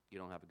you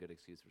don't have a good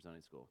excuse for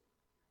Sunday school.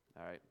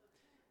 All right?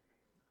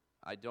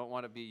 I don't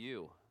want to be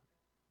you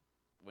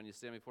when you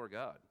stand before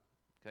God,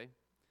 okay?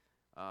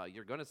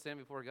 You're going to stand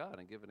before God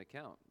and give an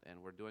account,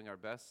 and we're doing our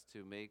best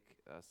to make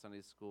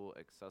Sunday school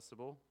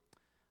accessible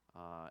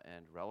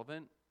and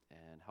relevant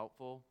and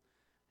helpful,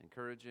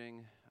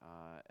 encouraging,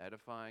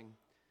 edifying.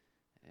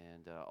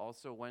 And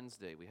also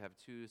Wednesday, we have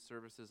 2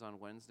 services on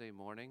Wednesday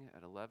morning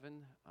at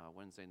 11,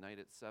 Wednesday night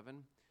at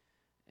 7.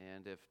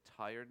 And if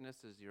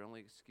tiredness is your only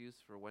excuse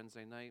for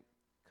Wednesday night,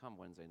 come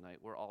Wednesday night.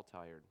 We're all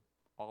tired,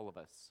 all of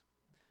us.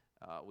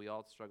 We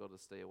all struggle to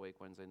stay awake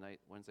Wednesday night.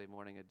 Wednesday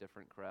morning, a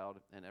different crowd,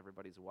 and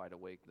everybody's wide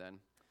awake then.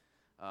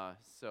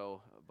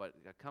 But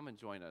come and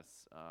join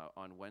us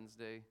on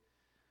Wednesday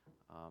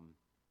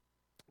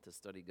to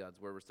study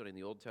God's Word. We're studying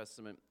the Old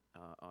Testament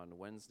on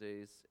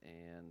Wednesdays,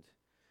 and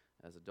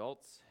as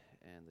adults,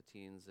 and the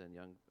teens and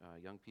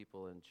young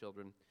people and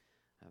children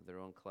have their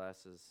own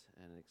classes,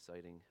 and an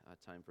exciting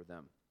time for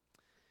them.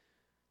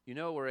 You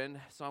know, we're in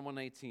Psalm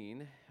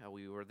 119.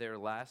 We were there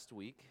last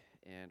week,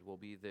 and we'll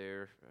be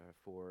there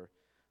for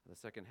the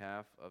second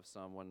half of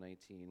Psalm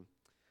 119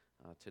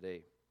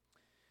 today.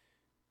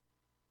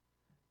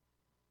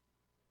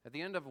 At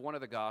the end of one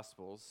of the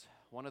Gospels,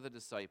 one of the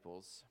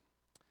disciples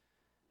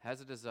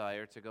has a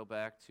desire to go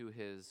back to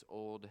his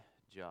old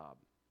job.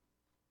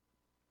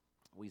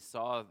 We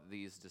saw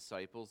these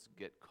disciples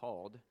get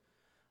called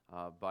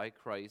by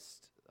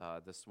Christ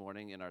this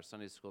morning in our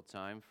Sunday school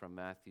time from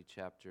Matthew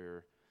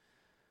chapter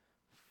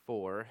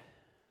 4.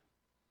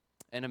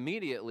 And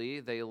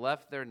immediately they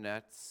left their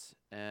nets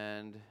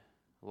and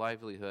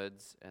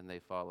livelihoods and they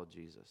followed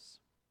Jesus.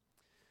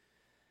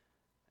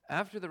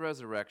 After the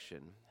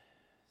resurrection,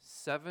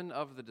 7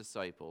 of the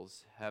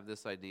disciples have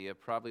this idea,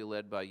 probably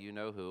led by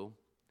you-know-who,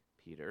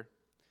 Peter.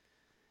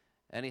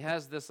 And he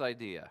has this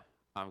idea,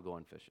 I'm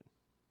going fishing.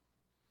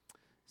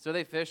 So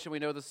they fish, and we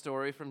know the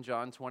story from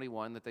John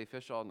 21 that they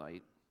fish all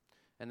night,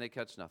 and they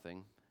catch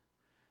nothing.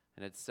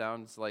 And it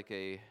sounds like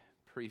a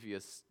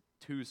previous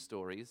 2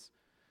 stories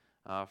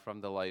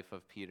from the life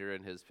of Peter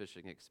and his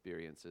fishing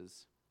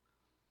experiences.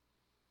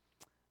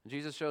 And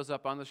Jesus shows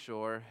up on the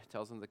shore,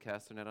 tells them to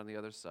cast their net on the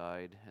other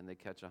side, and they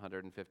catch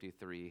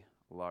 153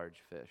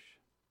 large fish.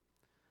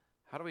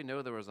 How do we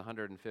know there was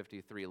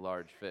 153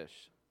 large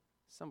fish?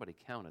 Somebody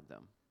counted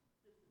them.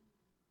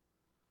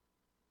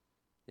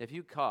 If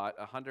you caught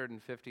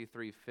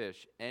 153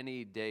 fish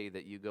any day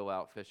that you go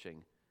out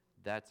fishing,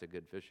 that's a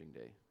good fishing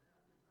day.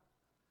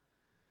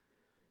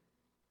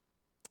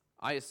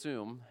 I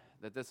assume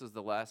that this is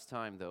the last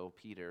time, though,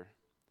 Peter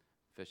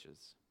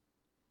fishes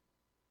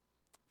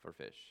for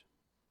fish.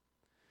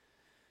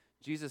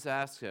 Jesus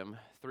asks him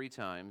 3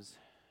 times,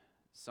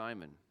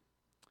 Simon,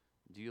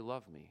 do you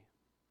love me?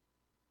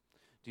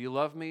 Do you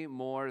love me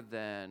more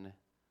than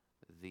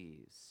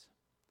these?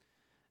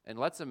 And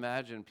let's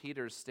imagine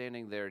Peter's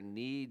standing there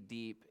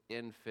knee-deep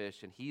in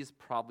fish, and he's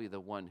probably the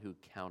one who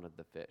counted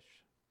the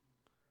fish.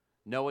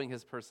 Knowing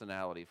his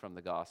personality from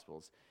the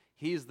Gospels,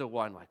 he's the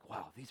one like,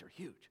 wow, these are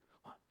huge.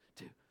 1,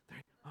 2, 3,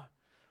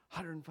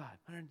 105,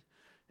 100.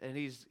 And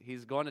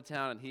he's going to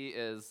town,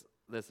 and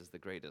this is the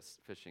greatest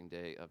fishing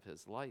day of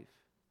his life.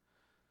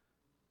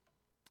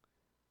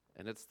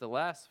 And it's the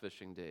last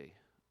fishing day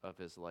of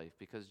his life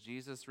because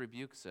Jesus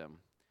rebukes him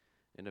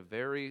in a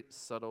very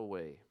subtle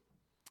way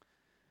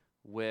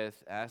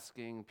with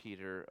asking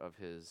Peter of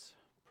his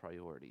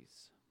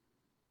priorities.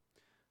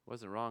 It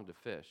wasn't wrong to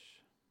fish,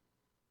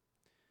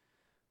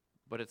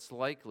 but it's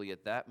likely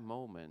at that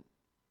moment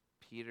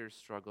Peter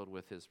struggled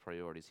with his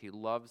priorities. He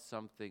loved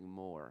something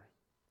more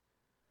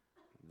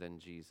than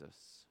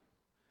Jesus.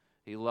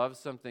 He loved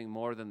something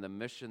more than the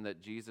mission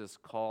that Jesus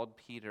called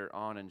Peter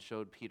on and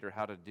showed Peter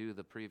how to do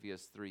the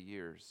previous 3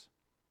 years.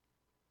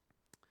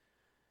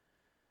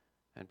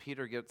 And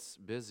Peter gets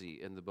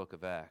busy in the book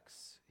of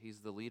Acts. He's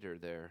the leader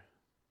there.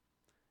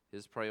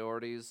 His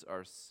priorities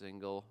are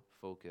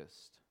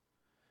single-focused.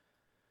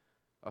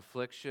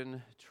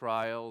 Affliction,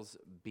 trials,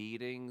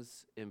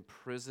 beatings,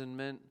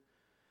 imprisonment.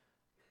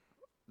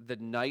 The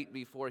night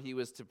before he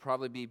was to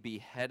probably be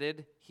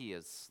beheaded, he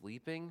is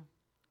sleeping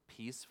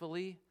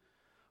peacefully.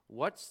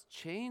 What's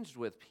changed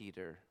with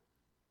Peter?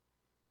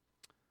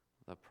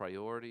 The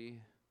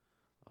priority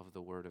of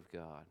the Word of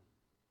God.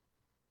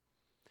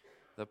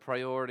 The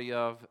priority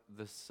of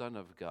the Son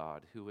of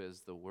God, who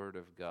is the Word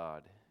of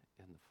God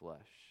in the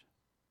flesh.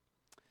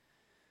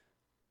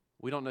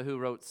 We don't know who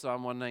wrote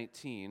Psalm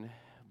 119,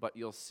 but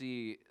you'll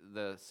see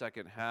the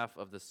second half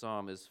of the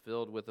psalm is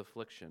filled with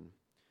affliction,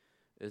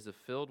 is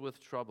filled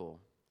with trouble.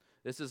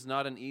 This is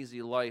not an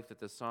easy life that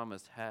the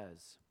psalmist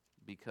has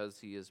because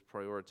he is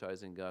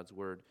prioritizing God's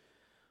word,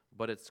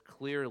 but it's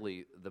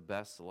clearly the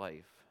best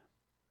life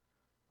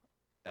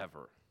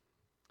ever,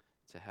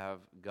 to have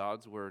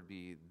God's word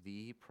be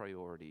the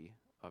priority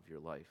of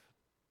your life.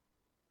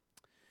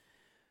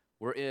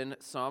 We're in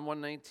Psalm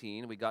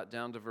 119. We got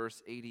down to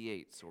verse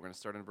 88, so we're going to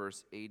start in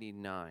verse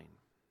 89.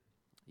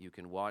 You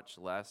can watch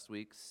last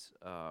week's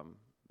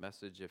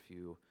message if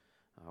you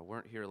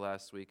weren't here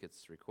last week.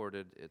 It's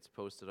recorded. It's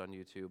posted on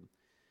YouTube.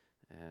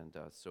 And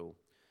so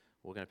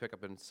We're going to pick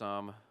up in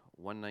Psalm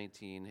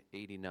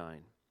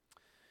 119:89.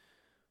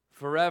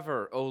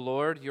 Forever, O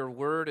Lord, your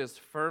word is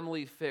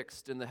firmly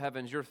fixed in the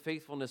heavens. Your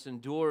faithfulness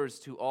endures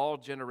to all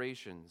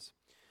generations.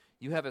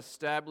 You have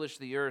established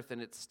the earth, and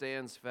it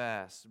stands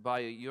fast. By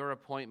your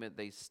appointment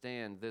they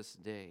stand this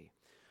day.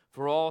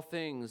 For all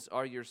things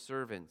are your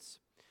servants.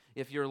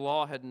 If your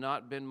law had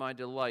not been my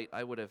delight,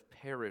 I would have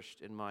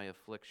perished in my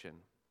affliction.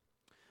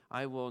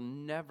 I will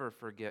never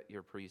forget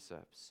your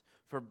precepts,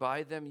 for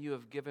by them you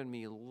have given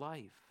me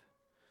life.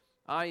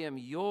 I am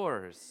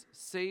yours.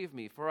 Save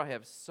me, for I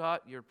have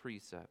sought your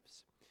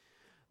precepts.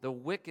 The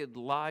wicked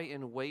lie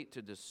in wait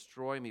to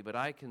destroy me, but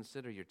I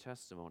consider your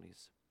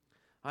testimonies.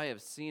 I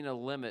have seen a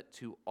limit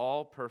to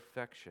all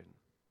perfection,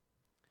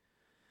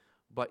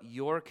 but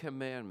your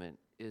commandment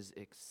is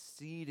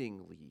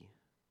exceedingly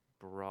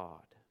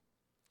broad.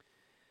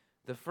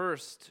 The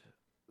first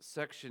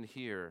section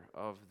here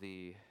of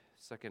the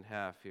second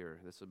half here,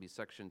 this will be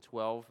section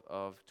 12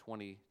 of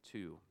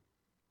 22.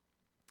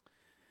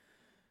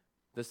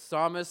 The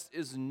psalmist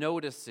is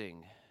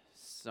noticing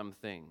some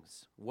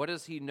things. What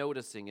is he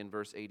noticing in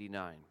verse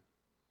 89?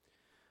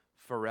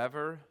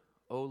 Forever,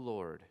 O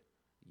Lord,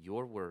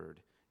 your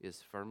word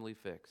is firmly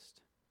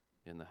fixed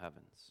in the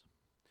heavens.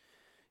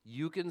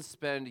 You can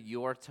spend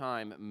your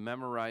time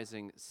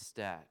memorizing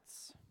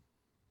stats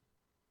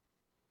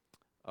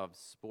of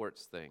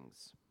sports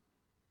things,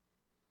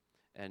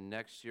 and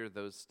next year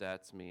those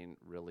stats mean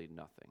really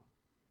nothing.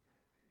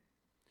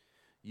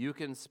 You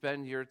can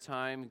spend your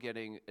time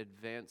getting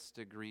advanced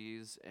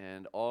degrees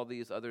and all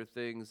these other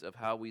things of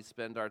how we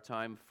spend our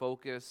time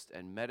focused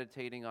and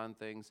meditating on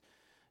things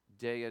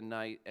day and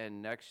night,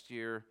 and next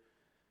year,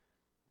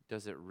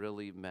 does it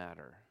really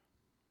matter?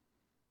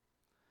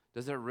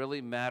 Does it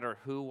really matter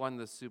who won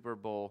the Super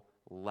Bowl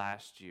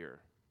last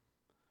year?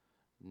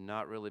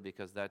 Not really,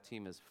 because that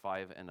team is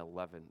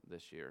 5-11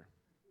 this year.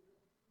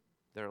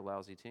 They're a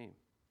lousy team.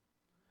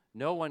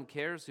 No one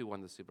cares who won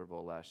the Super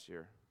Bowl last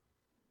year.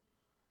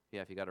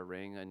 Yeah, if you got a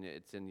ring and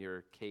it's in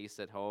your case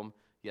at home,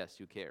 yes,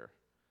 you care.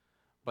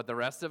 But the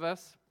rest of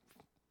us,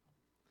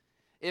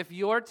 if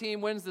your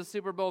team wins the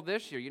Super Bowl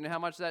this year, you know how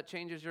much that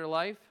changes your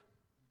life?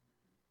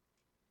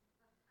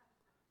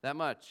 That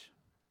much.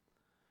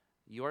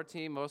 Your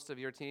team, most of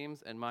your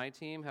teams, and my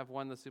team have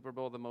won the Super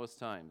Bowl the most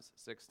times,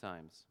 6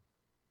 times.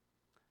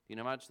 You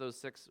know how much those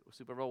 6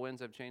 Super Bowl wins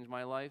have changed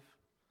my life?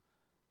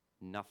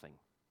 Nothing.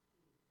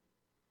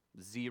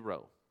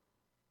 0.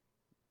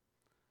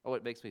 Oh,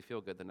 it makes me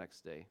feel good the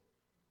next day,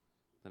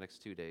 the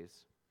next 2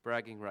 days.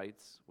 Bragging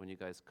rights when you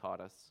guys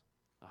caught us.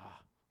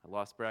 I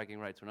lost bragging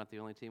rights. We're not the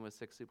only team with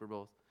 6 Super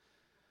Bowls.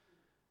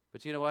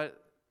 But you know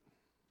what?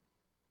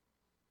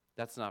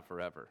 That's not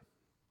forever.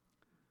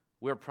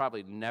 We're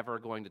probably never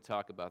going to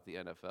talk about the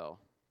NFL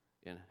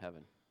in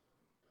heaven.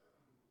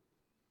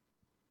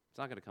 It's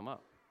not going to come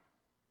up.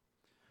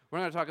 We're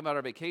not going to talk about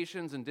our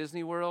vacations in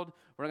Disney World.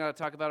 We're not going to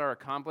talk about our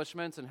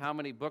accomplishments and how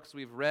many books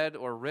we've read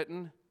or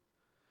written.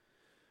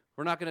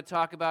 We're not going to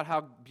talk about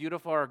how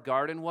beautiful our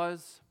garden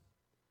was,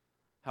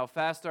 how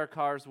fast our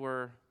cars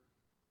were,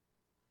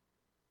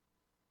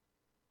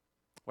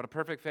 what a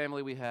perfect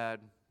family we had.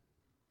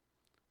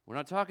 We're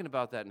not talking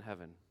about that in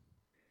heaven.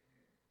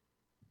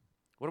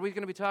 What are we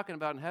going to be talking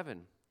about in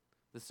heaven?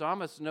 The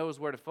psalmist knows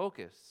where to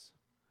focus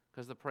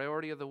because the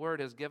priority of the word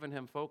has given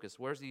him focus.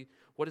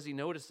 What is he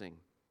noticing?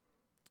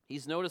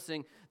 He's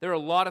noticing there are a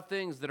lot of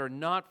things that are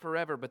not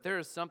forever, but there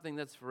is something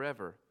that's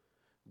forever.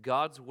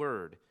 God's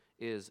word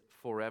is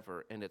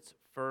forever, and it's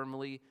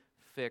firmly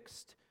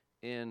fixed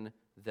in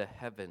the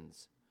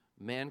heavens.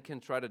 Man can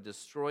try to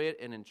destroy it,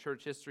 and in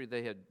church history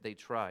they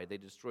tried. They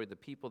destroyed the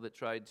people that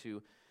tried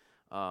to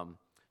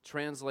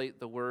translate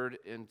the word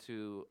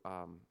into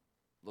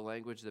the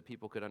language that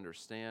people could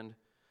understand.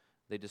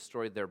 They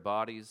destroyed their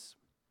bodies,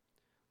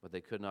 but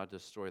they could not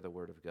destroy the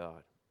word of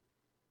God.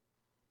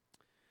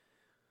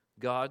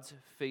 God's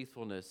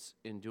faithfulness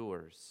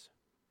endures.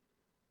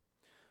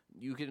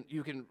 You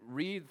can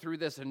read through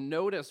this and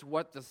notice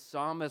what the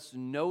psalmist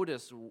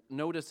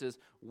notices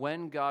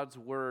when God's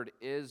word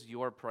is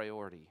your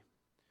priority.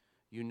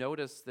 You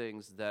notice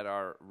things that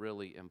are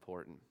really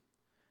important.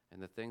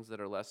 And the things that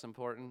are less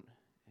important,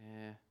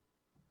 I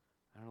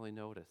don't really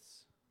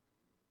notice.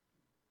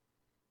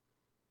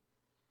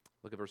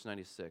 Look at verse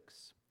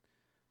 96,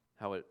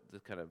 how it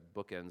kind of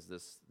bookends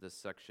this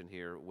section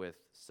here with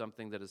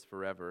something that is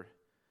forever.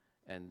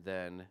 And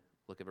then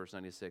look at verse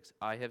 96.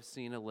 I have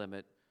seen a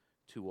limit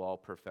to all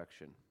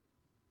perfection.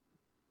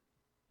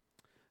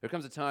 There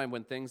comes a time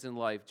when things in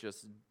life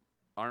just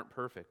aren't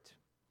perfect.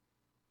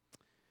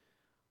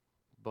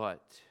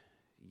 But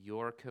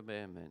your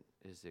commandment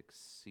is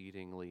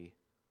exceedingly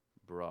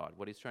broad.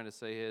 What he's trying to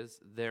say is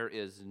there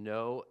is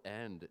no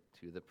end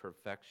to the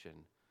perfection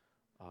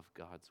of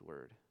God's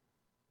word.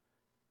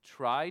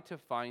 Try to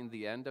find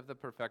the end of the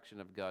perfection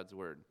of God's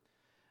word.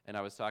 And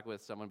I was talking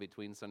with someone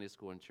between Sunday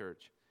school and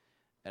church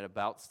and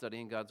about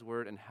studying God's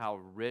word and how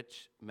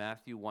rich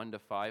Matthew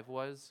 1-5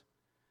 was.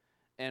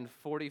 And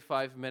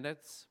 45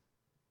 minutes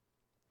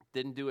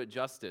didn't do it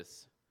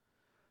justice.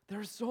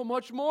 There's so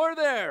much more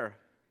there.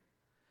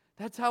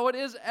 That's how it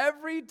is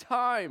every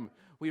time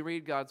we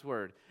read God's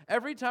word.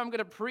 Every time I'm going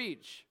to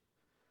preach,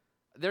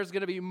 there's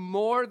going to be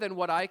more than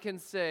what I can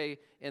say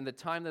in the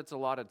time that's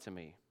allotted to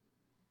me.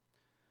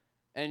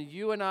 And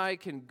you and I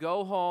can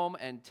go home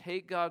and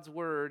take God's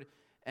word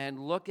and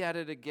look at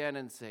it again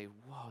and say,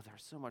 whoa,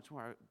 there's so much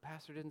more.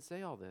 Pastor didn't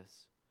say all this.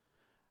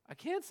 I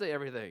can't say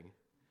everything.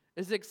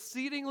 It's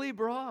exceedingly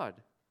broad.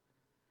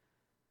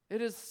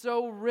 It is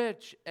so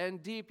rich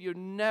and deep, you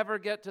never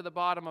get to the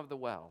bottom of the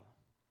well.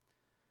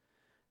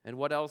 And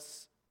what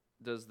else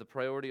does the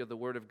priority of the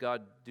Word of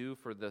God do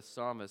for the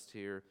psalmist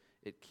here?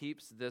 It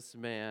keeps this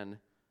man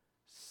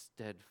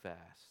steadfast.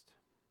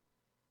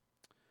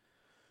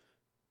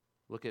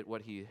 Look at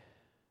what he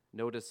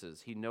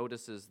notices. He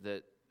notices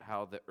that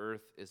how the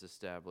earth is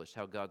established,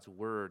 how God's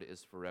word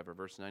is forever.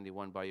 Verse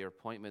 91, by your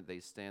appointment they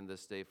stand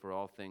this day, for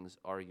all things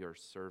are your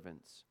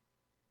servants.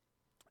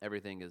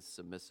 Everything is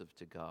submissive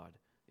to God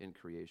in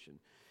creation.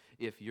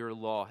 If your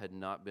law had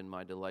not been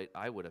my delight,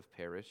 I would have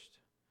perished.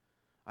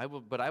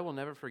 But I will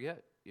never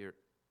forget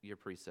your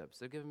precepts.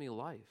 They've given me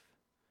life.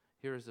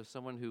 Here is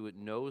someone who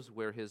knows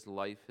where his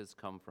life has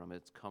come from.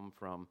 It's come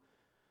from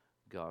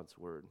God's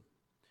word.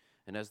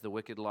 And as the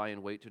wicked lie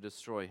in wait to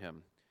destroy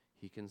him,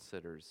 he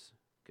considers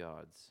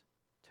God's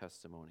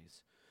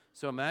testimonies.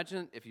 So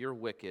imagine if you're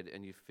wicked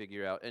and you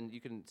figure out, and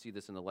you can see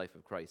this in the life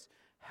of Christ,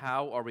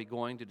 how are we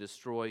going to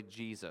destroy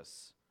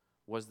Jesus?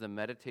 Was the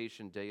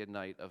meditation day and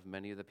night of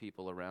many of the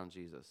people around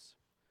Jesus.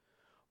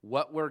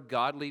 What were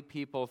godly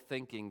people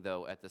thinking,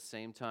 though, at the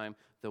same time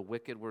the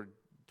wicked were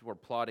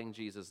plotting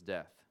Jesus'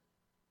 death?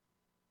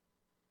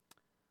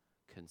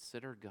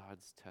 Consider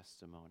God's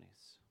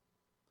testimonies.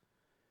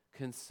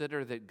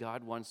 Consider that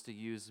God wants to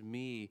use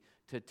me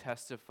to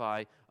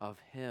testify of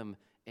him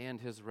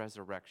and his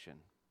resurrection.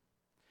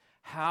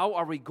 How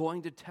are we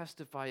going to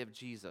testify of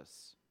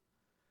Jesus?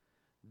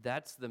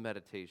 That's the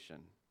meditation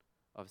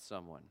of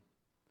someone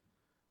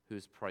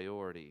whose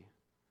priority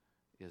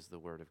is the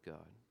Word of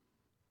God.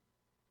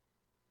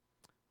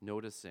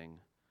 Noticing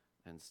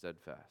and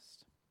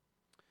steadfast.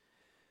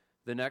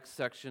 The next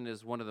section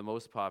is one of the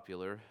most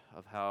popular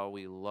of how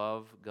we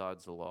love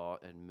God's law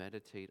and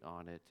meditate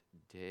on it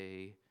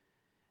day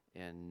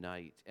and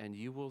night. And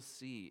you will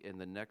see in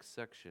the next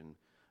section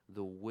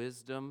the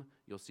wisdom.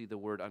 You'll see the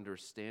word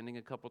understanding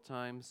a couple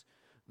times.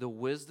 The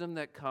wisdom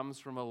that comes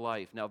from a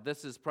life. Now,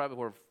 this is probably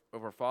where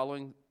we're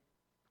following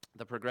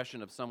the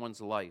progression of someone's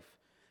life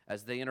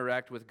as they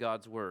interact with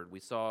God's word. We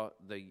saw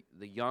the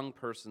young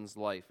person's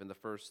life in the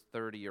first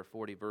 30 or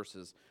 40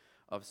 verses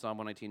of Psalm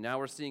 119. Now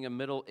we're seeing a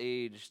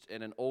middle-aged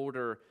and an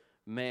older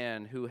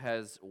man who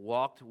has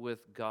walked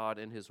with God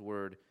in his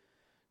word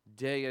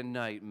day and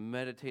night,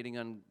 meditating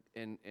on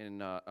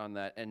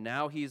that. And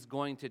now he's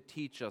going to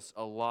teach us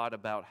a lot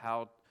about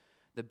how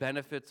the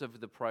benefits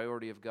of the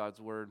priority of God's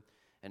word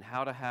and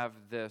how to have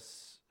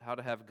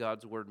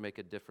God's word make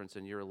a difference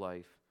in your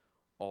life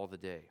all the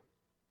day.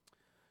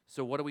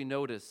 So what do we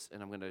notice?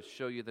 And I'm going to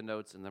show you the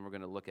notes, and then we're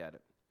going to look at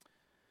it.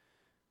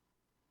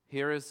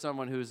 Here is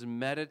someone who's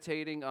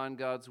meditating on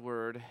God's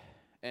word,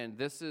 and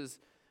this is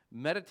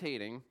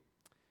meditating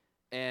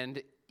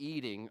and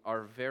eating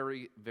are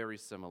very, very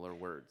similar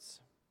words.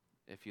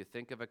 If you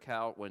think of a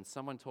cow, when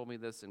someone told me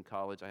this in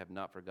college, I have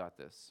not forgot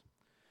this.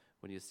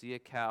 When you see a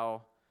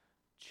cow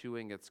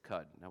chewing its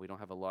cud, now we don't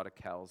have a lot of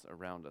cows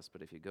around us,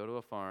 but if you go to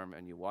a farm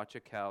and you watch a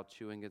cow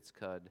chewing its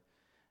cud,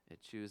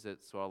 it chews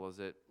it, swallows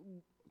it,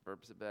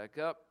 burps it back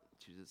up,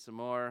 chews it some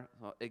more.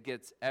 Well, it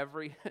gets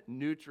every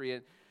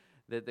nutrient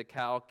that the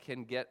cow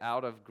can get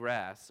out of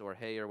grass or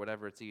hay or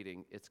whatever it's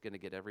eating. It's going to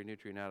get every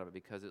nutrient out of it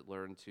because it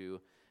learned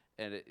to,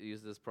 and it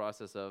uses this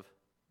process of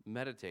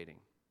meditating.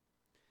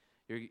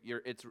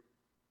 It's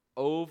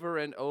over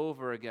and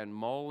over again,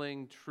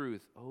 mulling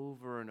truth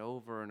over and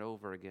over and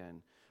over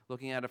again,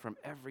 looking at it from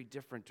every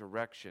different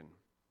direction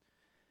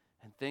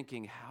and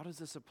thinking, how does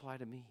this apply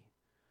to me?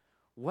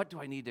 What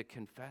do I need to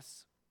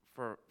confess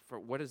for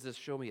what does this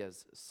show me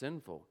as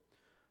sinful?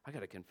 I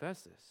got to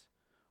confess this.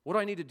 What do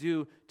I need to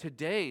do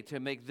today to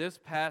make this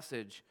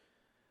passage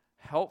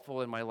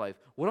helpful in my life?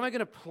 What am I going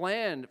to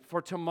plan for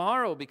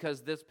tomorrow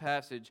because this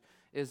passage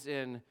is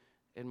in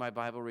my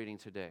Bible reading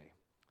today?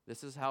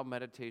 This is how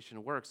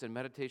meditation works. And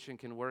meditation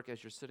can work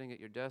as you're sitting at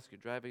your desk, you're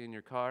driving in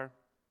your car,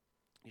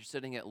 you're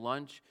sitting at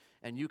lunch,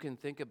 and you can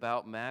think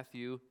about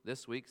Matthew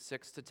this week,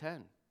 6 to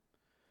 10.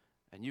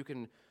 And you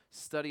can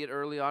study it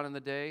early on in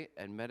the day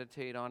and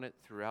meditate on it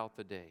throughout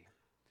the day.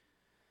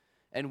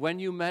 And when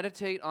you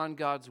meditate on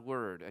God's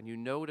word and you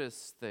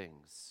notice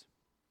things,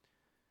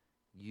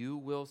 you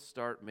will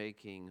start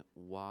making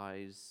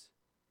wise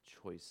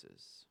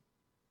choices.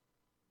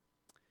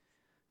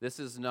 This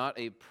is not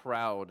a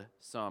proud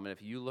psalm. And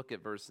if you look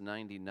at verse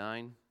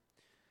 99,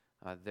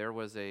 there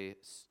was a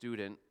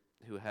student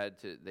who had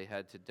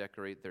to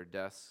decorate their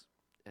desks.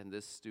 And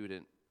this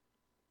student,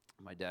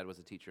 my dad was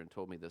a teacher and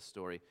told me this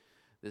story.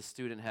 This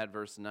student had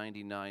verse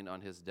 99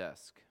 on his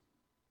desk.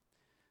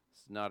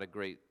 It's not a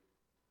great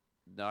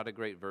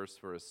verse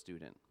for a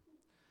student.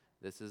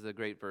 This is a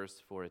great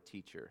verse for a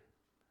teacher.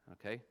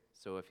 Okay?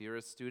 So if you're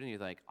a student, you're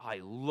like,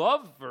 I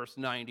love verse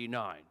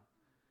 99.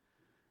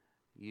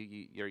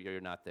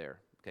 You're not there.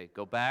 Okay,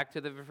 go back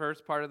to the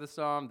first part of the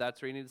psalm.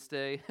 That's where you need to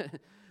stay.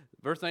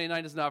 Verse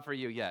 99 is not for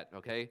you yet,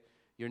 okay?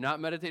 You're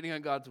not meditating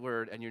on God's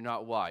word, and you're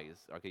not wise.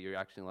 Okay, you're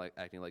acting like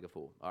a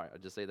fool. All right, I'll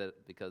just say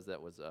that because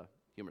that was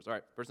humorous. All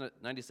right, verse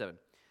 97.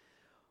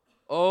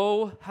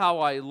 Oh, how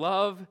I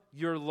love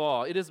your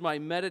law. It is my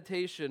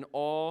meditation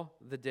all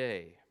the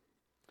day.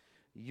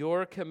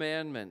 Your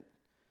commandment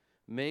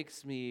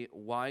makes me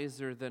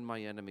wiser than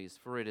my enemies,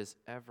 for it is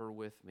ever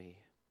with me.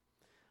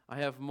 I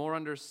have more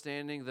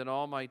understanding than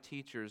all my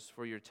teachers,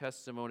 for your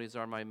testimonies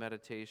are my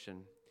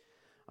meditation.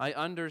 I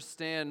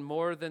understand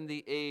more than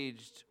the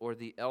aged or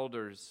the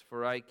elders,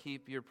 for I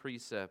keep your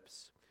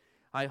precepts.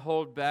 I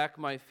hold back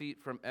my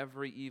feet from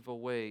every evil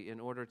way in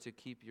order to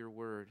keep your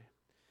word.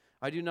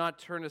 I do not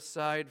turn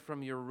aside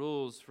from your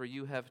rules, for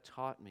you have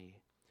taught me.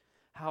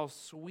 How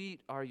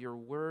sweet are your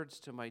words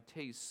to my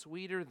taste,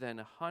 sweeter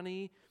than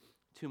honey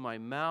to my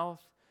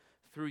mouth.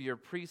 Through your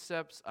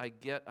precepts I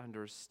get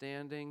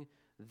understanding.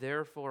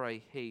 Therefore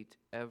I hate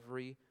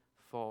every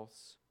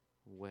false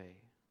way.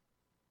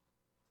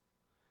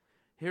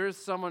 Here is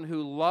someone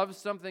who loves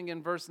something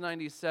in verse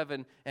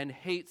 97 and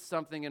hates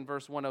something in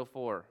verse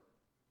 104.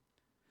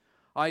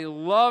 I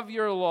love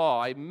your law.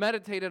 I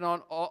meditated on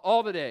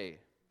all the day.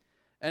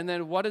 And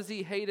then what does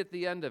he hate at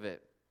the end of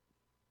it?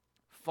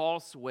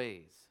 False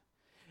ways.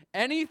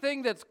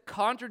 Anything that's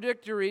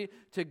contradictory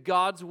to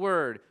God's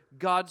word,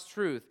 God's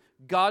truth,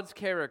 God's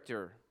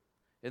character.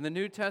 In the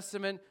New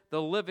Testament,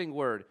 the living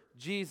word,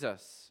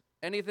 Jesus.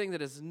 Anything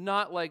that is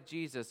not like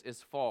Jesus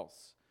is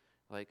false.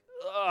 Like,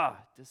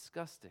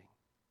 disgusting.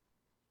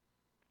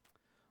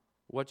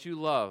 What you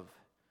love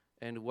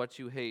and what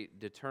you hate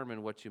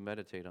determine what you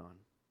meditate on.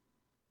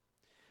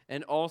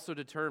 And also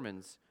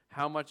determines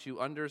how much you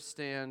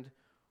understand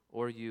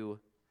or you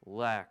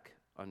lack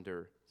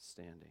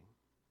understanding.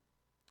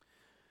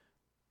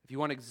 If you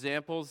want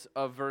examples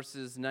of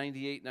verses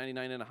 98,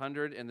 99, and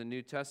 100 in the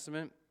New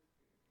Testament,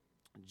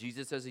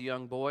 Jesus as a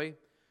young boy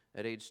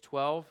at age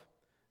 12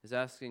 is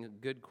asking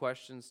good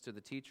questions to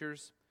the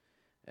teachers.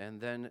 And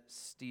then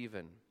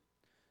Stephen,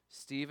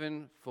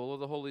 full of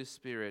the Holy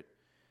Spirit,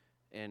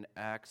 in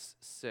Acts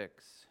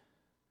 6,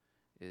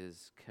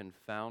 is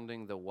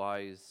confounding the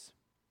wise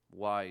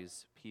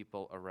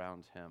people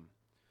around him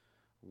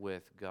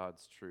with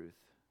God's truth,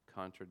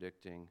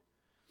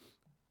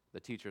 the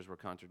teachers were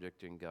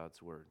contradicting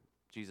God's word.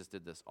 Jesus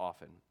did this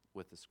often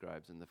with the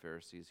scribes and the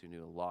Pharisees who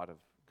knew a lot of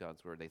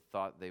God's word. They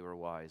thought they were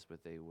wise,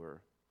 but they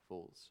were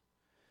fools.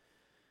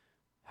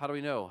 How do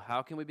we know?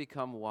 How can we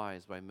become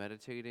wise? By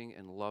meditating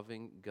and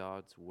loving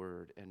God's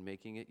word and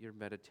making it your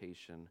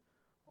meditation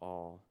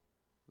all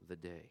the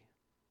day.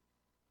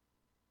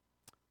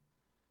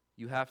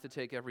 You have to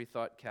take every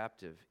thought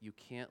captive. You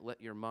can't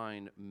let your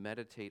mind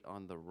meditate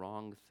on the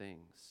wrong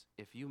things.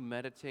 If you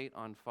meditate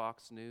on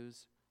Fox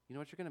News, you know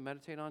what you're going to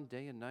meditate on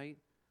day and night?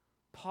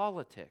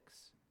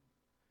 Politics.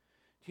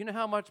 Do you know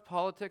how much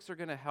politics are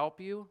going to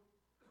help you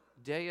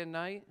day and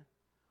night?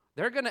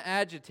 They're going to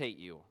agitate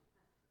you.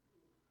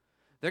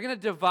 They're going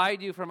to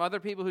divide you from other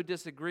people who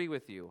disagree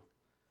with you.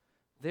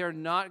 They're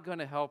not going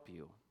to help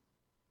you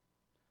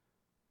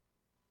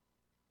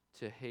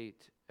to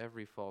hate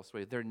every false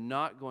way. They're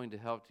not going to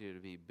help you to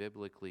be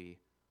biblically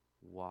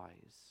wise.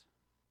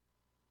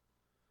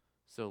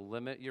 So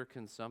limit your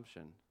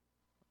consumption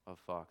of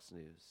Fox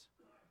News,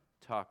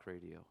 talk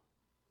radio,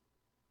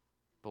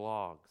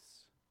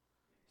 blogs,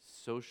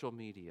 social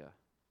media.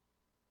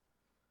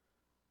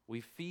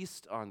 We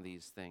feast on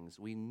these things.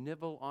 We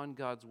nibble on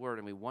God's word,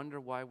 and we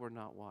wonder why we're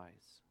not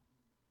wise.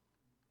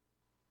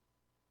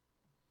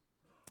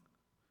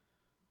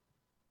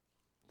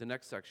 The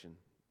next section.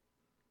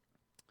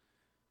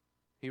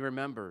 He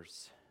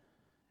remembers,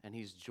 and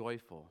he's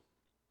joyful.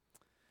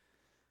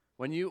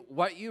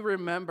 What you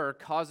remember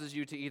causes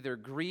you to either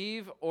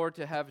grieve or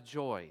to have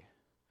joy.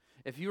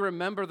 If you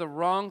remember the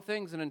wrong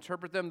things and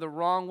interpret them the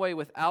wrong way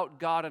without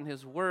God and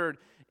his word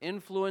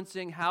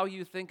influencing how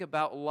you think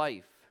about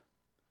life,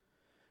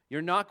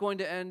 you're not going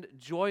to end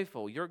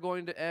joyful. You're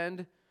going to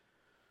end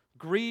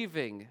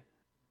grieving,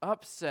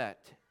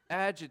 upset,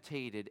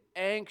 agitated,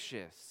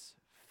 anxious,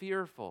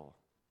 fearful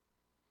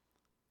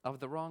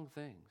of the wrong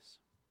things.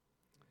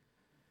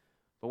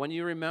 But when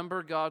you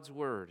remember God's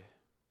word,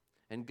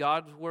 and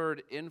God's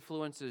word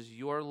influences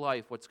your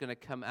life, what's going to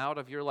come out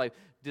of your life,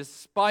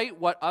 despite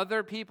what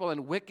other people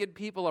and wicked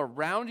people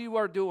around you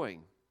are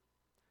doing,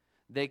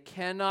 they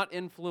cannot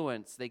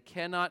influence, they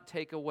cannot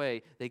take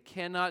away, they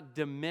cannot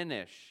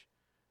diminish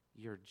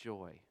your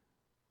joy.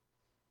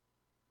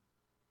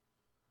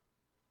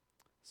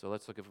 So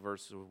let's look at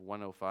verses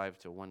 105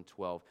 to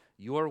 112.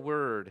 Your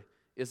word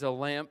is a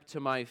lamp to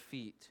my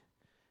feet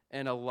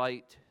and a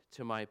light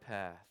to my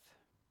path.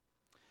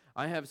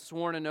 I have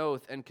sworn an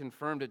oath and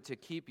confirmed it to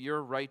keep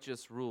your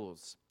righteous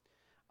rules.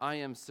 I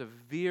am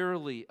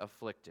severely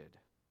afflicted.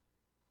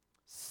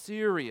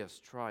 Serious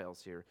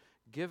trials here.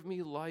 Give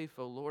me life,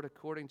 O Lord,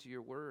 according to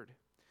your word.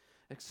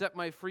 Accept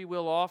my free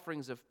will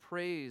offerings of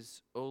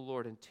praise, O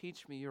Lord, and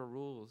teach me your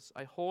rules.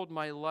 I hold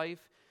my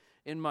life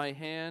in my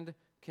hand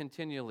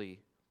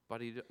continually,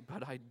 but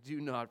I do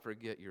not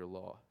forget your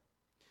law.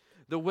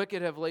 The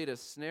wicked have laid a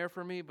snare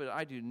for me, but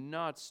I do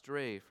not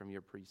stray from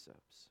your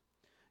precepts.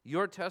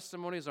 Your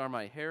testimonies are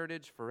my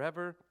heritage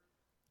forever,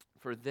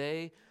 for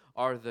they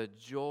are the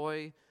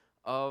joy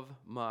of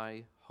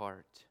my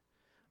heart.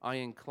 I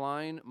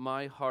incline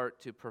my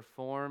heart to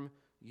perform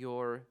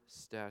your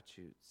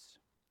statutes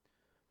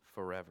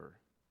forever,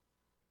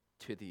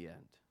 to the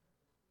end.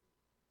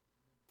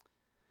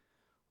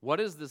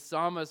 What is the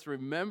psalmist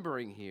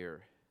remembering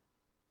here?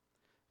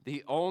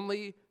 The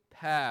only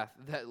path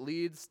that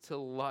leads to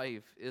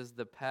life is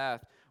the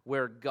path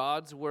where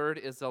God's word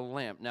is a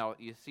lamp. Now,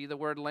 you see the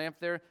word lamp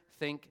there?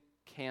 Think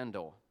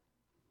candle.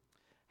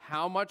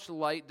 How much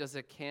light does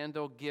a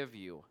candle give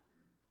you?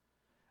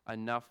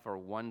 Enough for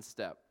one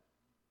step.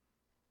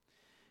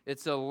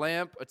 It's a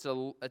lamp, it's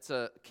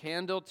a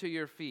candle to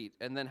your feet.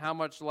 And then how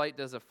much light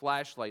does a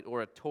flashlight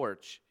or a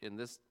torch, in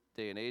this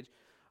day and age,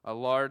 a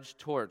large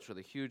torch with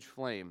a huge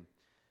flame?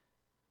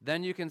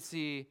 Then you can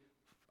see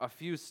a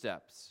few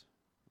steps,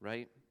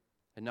 right?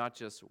 And not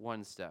just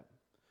one step.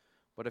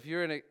 But if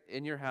you're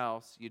in your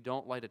house, you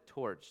don't light a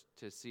torch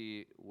to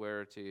see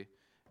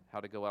how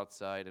to go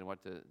outside and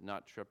what to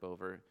not trip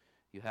over.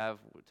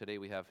 Today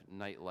we have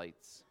night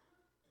lights.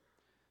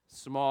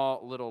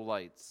 Small little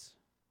lights.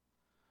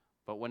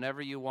 But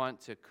whenever you want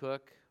to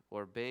cook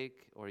or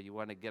bake or you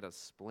want to get a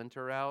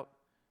splinter out,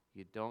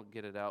 you don't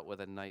get it out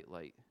with a night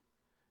light.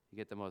 You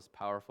get the most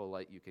powerful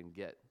light you can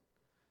get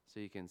so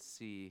you can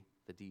see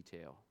the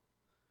detail.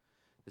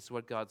 This is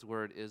what God's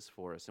word is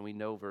for us. And we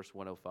know verse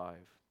 105.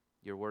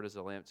 Your word is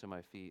a lamp to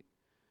my feet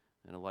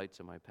and a light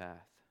to my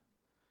path.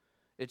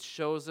 It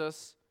shows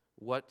us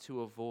what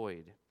to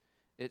avoid.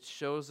 It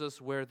shows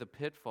us where the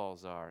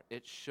pitfalls are.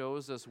 It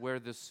shows us where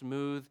the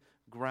smooth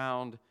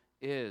ground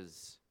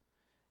is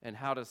and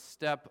how to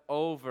step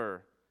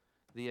over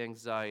the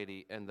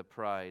anxiety and the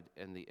pride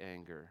and the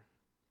anger.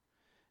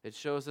 It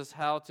shows us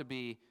how to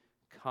be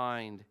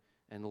kind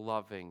and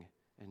loving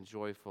and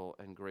joyful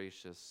and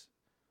gracious.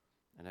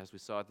 And as we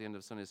saw at the end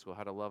of Sunday school,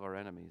 how to love our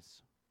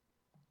enemies.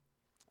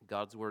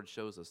 God's word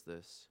shows us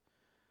this.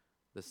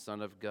 The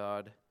Son of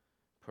God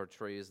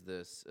portrays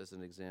this as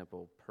an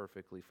example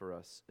perfectly for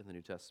us in the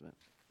New Testament.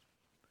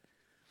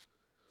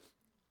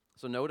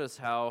 So notice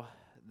how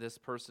this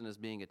person is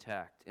being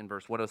attacked in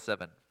verse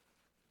 107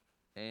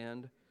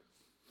 and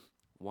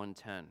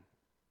 110.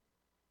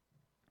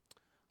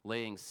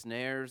 Laying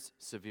snares,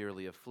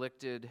 severely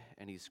afflicted,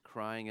 and he's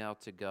crying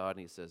out to God, and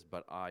he says,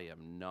 but I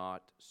am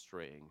not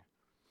straying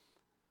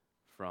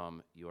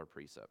from your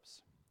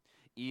precepts.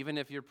 Even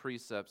if your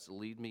precepts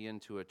lead me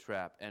into a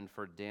trap, and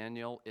for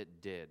Daniel,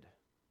 it did.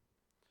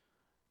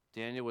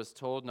 Daniel was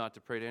told not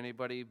to pray to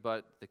anybody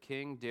but the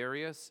king,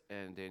 Darius,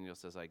 and Daniel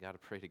says, I got to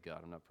pray to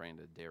God. I'm not praying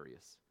to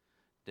Darius.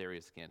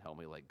 Darius can't help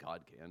me like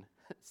God can.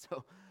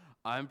 So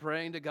I'm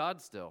praying to God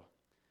still.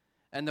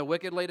 And the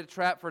wicked laid a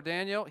trap for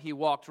Daniel. He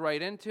walked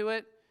right into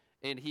it,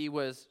 and he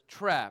was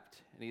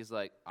trapped. And he's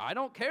like, I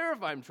don't care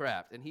if I'm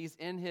trapped. And he's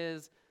in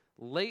his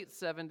late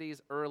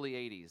 70s, early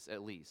 80s,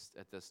 at least,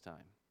 at this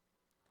time.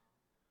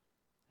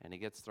 And he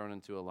gets thrown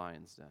into a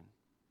lion's den.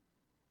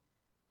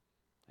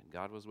 And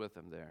God was with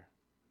him there.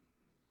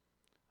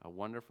 A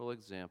wonderful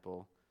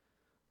example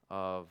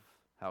of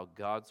how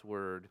God's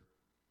word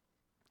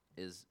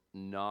is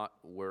not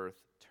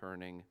worth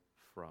turning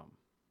from.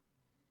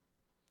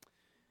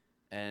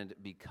 And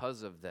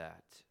because of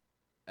that,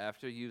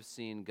 after you've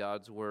seen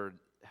God's word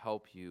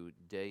help you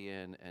day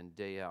in and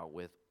day out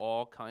with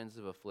all kinds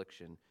of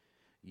affliction,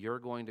 you're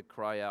going to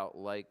cry out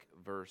like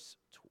verse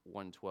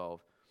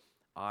 112,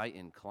 I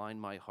incline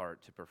my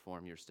heart to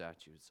perform your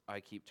statutes. I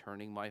keep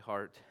turning my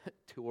heart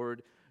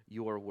toward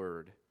your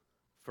word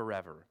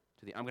forever.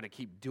 I'm going to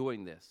keep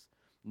doing this.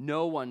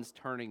 No one's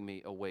turning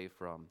me away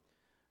from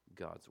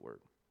God's word.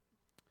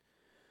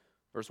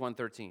 Verse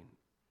 113.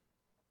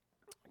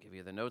 I'll give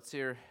you the notes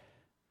here.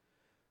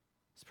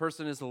 This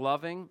person is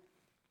loving,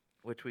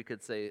 which we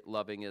could say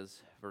loving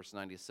is verse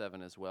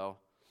 97 as well.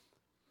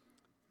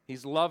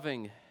 He's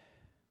loving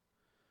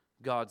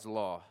God's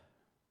law.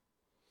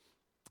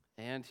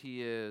 And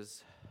he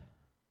is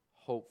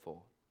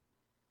hopeful.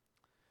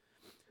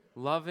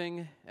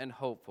 Loving and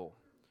hopeful.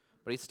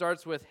 But he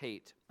starts with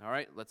hate. All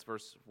right, let's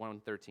verse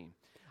 113.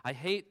 I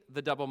hate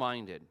the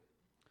double-minded,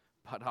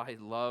 but I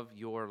love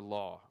your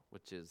law,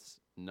 which is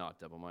not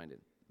double-minded.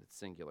 It's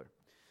singular.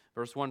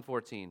 Verse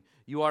 114,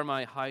 you are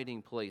my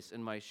hiding place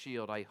and my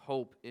shield. I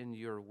hope in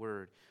your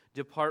word.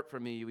 Depart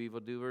from me, you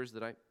evildoers,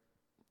 that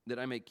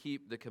I may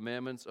keep the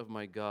commandments of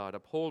my God.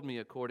 Uphold me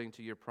according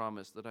to your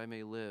promise, that I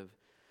may live.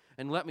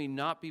 And let me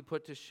not be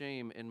put to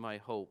shame in my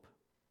hope.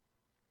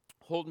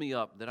 Hold me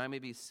up, that I may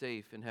be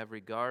safe and have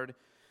regard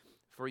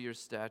for your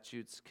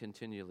statutes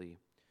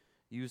continually.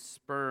 You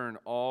spurn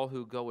all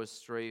who go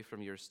astray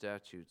from your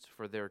statutes,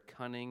 for their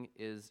cunning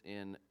is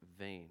in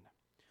vain.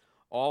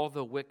 All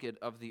the wicked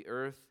of the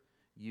earth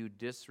you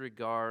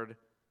disregard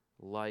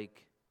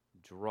like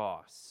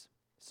dross.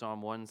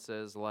 Psalm 1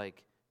 says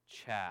like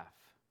chaff.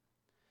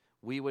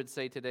 We would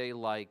say today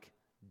like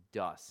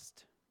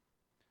dust,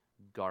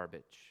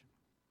 garbage.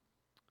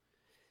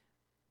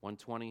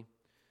 120,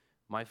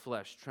 my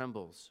flesh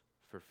trembles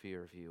for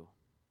fear of you,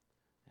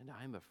 and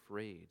I'm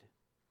afraid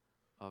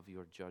of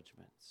your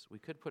judgments. We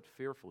could put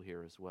fearful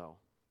here as well,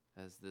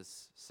 as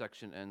this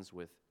section ends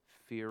with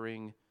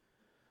fearing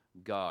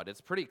God. It's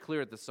pretty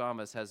clear that the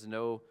psalmist has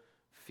no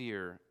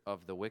fear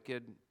of the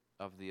wicked,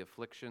 of the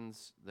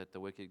afflictions that the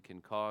wicked can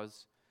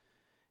cause.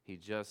 He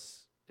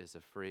just is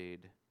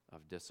afraid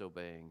of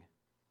disobeying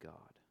God.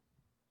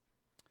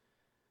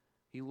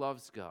 He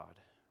loves God.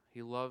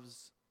 He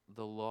loves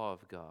the law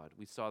of God.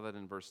 We saw that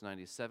in verse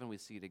 97. We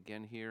see it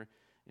again here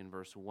in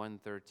verse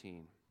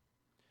 113.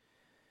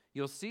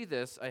 You'll see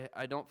this,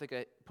 I don't think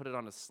I put it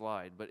on a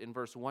slide, but in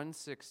verse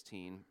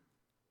 116,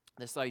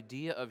 this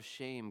idea of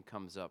shame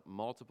comes up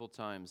multiple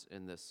times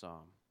in this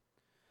psalm.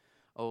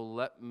 Oh,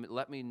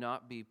 let me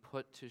not be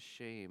put to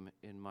shame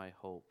in my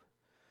hope.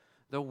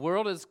 The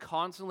world is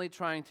constantly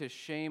trying to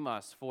shame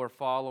us for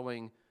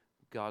following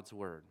God's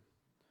word,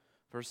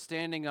 for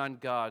standing on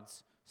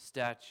God's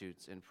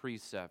statutes and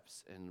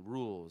precepts and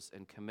rules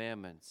and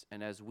commandments.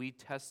 And as we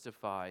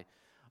testify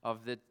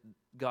of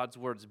God's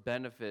word's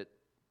benefit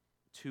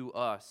to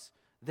us,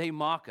 they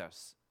mock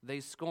us,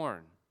 they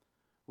scorn.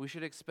 We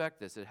should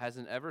expect this. It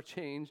hasn't ever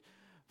changed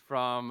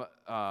from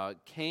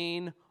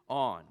Cain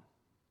on.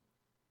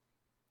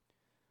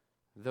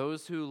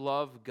 Those who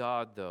love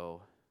God,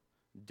 though,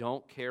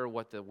 don't care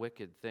what the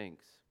wicked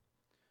thinks.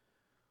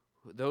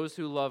 Those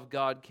who love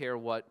God care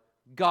what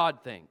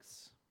God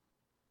thinks.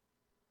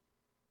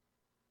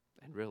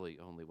 And really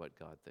only what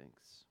God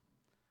thinks.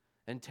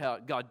 And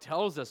God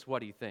tells us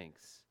what he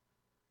thinks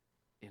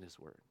in his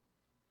word.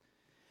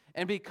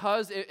 And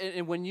because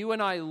when you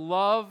and I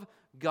love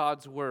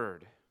God's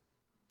word,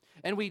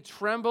 and we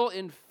tremble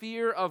in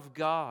fear of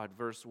God,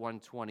 verse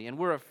 120, and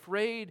we're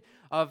afraid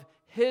of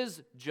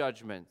his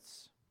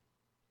judgments,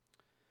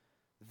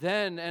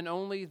 then and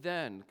only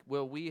then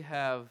will we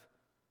have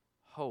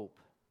hope.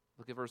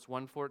 Look at verse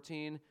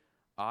 114.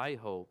 I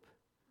hope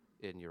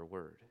in your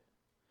word.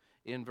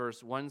 In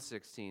verse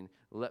 116,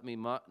 let me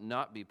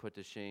not be put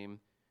to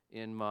shame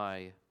in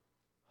my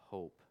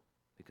hope,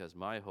 because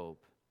my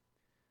hope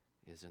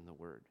is in the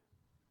word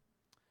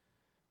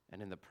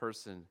and in the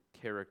person,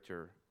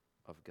 character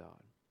of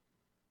God.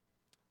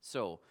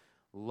 So,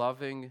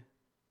 loving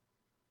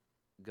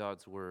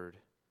God's word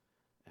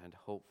and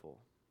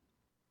hopeful.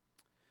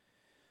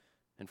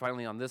 And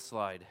finally, on this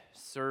slide,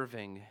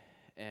 serving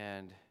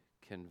and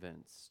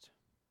convinced.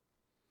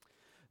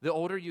 The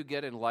older you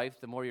get in life,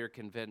 the more you're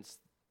convinced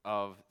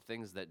of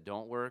things that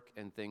don't work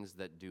and things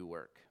that do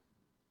work.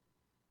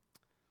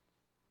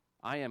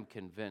 I am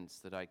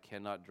convinced that I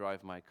cannot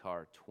drive my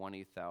car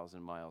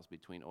 20,000 miles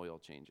between oil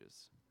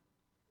changes.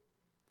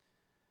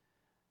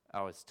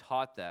 I was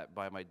taught that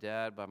by my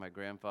dad, by my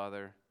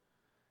grandfather,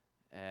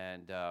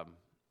 and I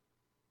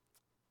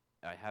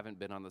haven't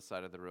been on the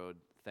side of the road,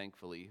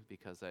 thankfully,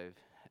 because I've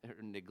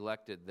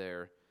neglected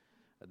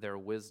their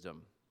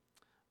wisdom.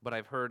 But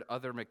I've heard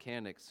other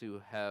mechanics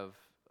who have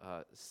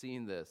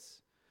seen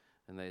this,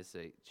 and they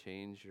say,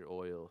 change your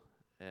oil,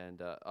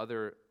 and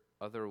other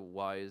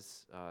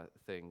wise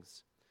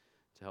things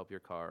to help your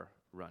car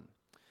run.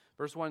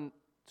 Verse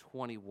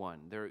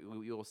 121, there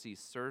you'll see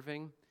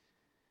serving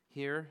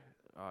here.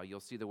 You'll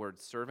see the word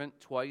servant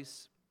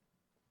twice,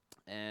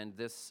 and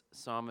this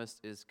psalmist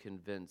is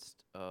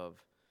convinced of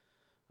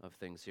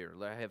things here.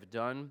 I have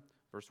done,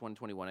 verse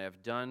 121, I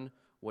have done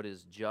what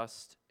is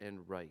just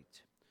and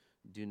right.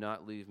 Do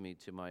not leave me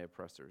to my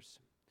oppressors.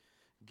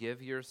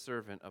 Give your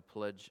servant a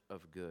pledge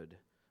of good.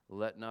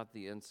 Let not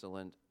the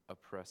insolent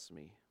oppress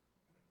me.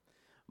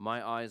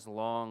 My eyes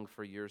long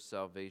for your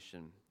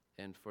salvation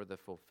and for the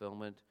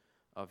fulfillment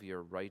of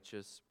your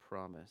righteous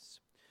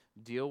promise.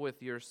 Deal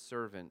with your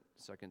servant.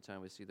 Second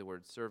time we see the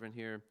word servant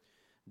here.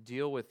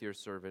 Deal with your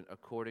servant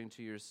according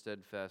to your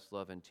steadfast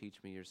love and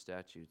teach me your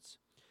statutes.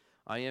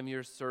 I am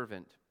your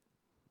servant.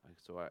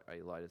 So I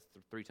lied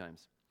three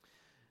times.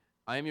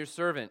 I am your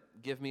servant.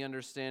 Give me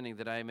understanding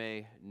that I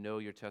may know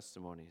your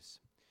testimonies.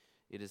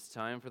 It is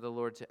time for the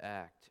Lord to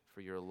act,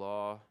 for your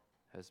law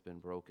has been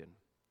broken.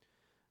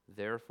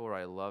 Therefore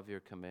I love your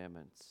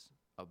commandments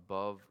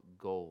above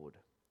gold,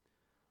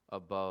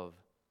 above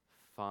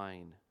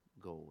fine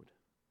gold.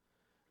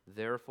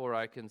 Therefore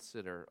I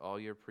consider all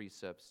your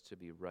precepts to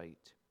be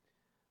right.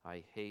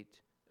 I hate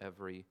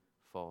every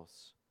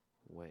false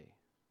way.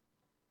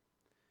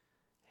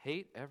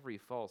 Hate every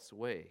false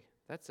way.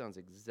 That sounds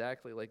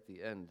exactly like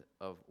the end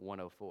of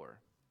 104.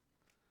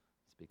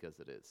 It's because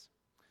it is.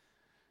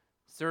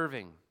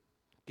 Serving.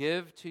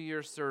 Give to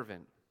your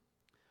servant.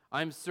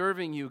 I'm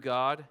serving you,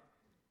 God.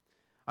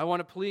 I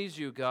want to please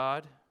you,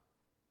 God.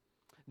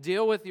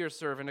 Deal with your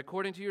servant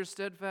according to your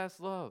steadfast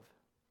love.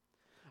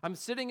 I'm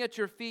sitting at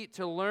your feet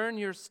to learn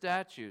your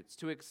statutes,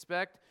 to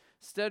expect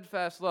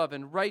steadfast love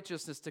and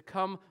righteousness to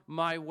come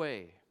my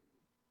way.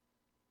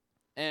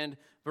 And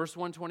verse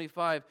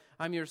 125,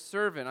 I'm your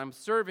servant. I'm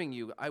serving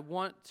you. I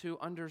want to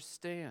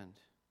understand.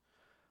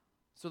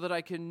 so that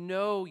I can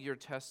know your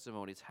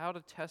testimonies, how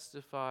to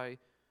testify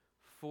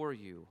for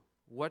you.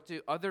 What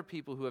do other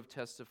people who have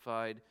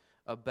testified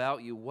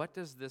about you, what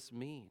does this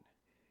mean?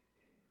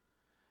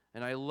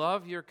 And I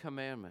love your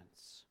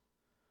commandments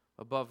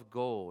above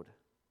gold,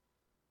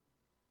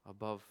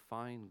 above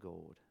fine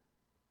gold.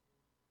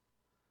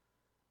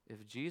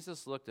 If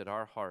Jesus looked at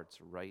our hearts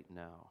right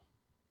now,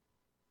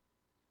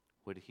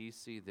 would he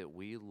see that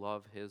we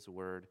love his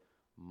word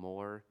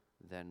more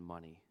than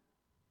money?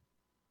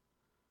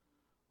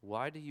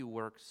 Why do you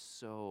work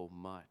so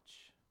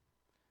much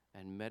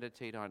and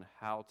meditate on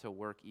how to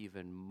work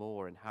even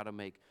more and how to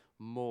make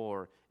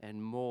more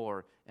and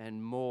more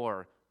and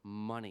more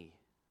money?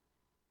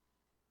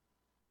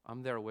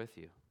 I'm there with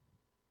you.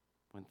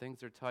 When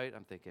things are tight,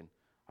 I'm thinking,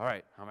 all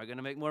right, how am I going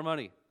to make more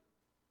money?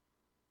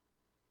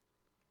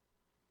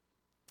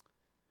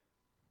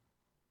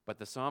 But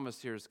the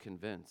psalmist here is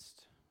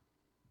convinced.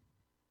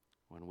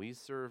 When we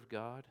serve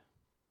God,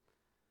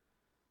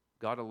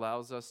 God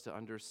allows us to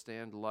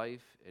understand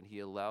life, and he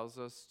allows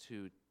us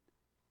to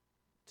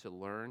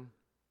learn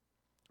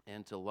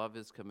and to love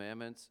his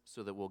commandments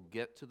so that we'll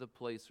get to the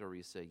place where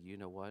we say, you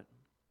know what?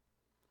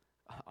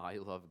 I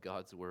love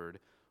God's word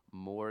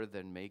more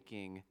than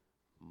making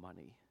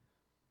money.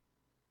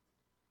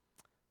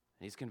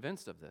 And he's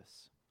convinced of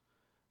this,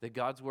 that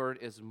God's word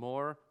is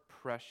more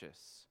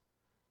precious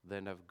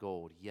than of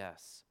gold.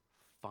 Yes,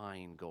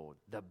 fine gold.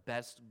 The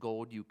best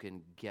gold you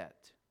can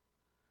get.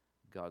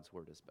 God's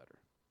word is better.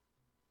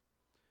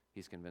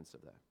 He's convinced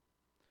of that.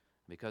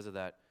 Because of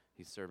that,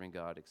 he's serving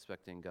God,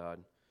 expecting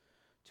God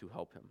to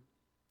help him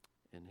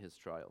in his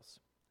trials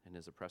and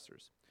his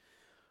oppressors.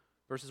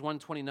 Verses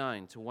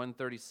 129 to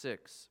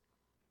 136.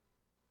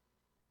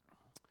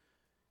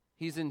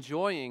 He's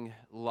enjoying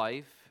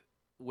life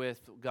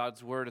with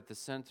God's word at the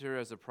center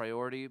as a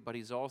priority, but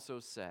he's also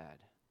sad.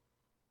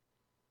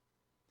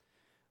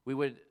 We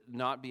would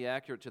not be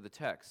accurate to the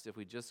text if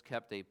we just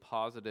kept a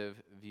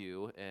positive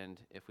view and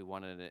if we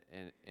wanted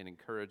an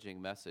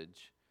encouraging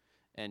message.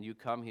 And you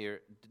come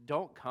here,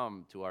 don't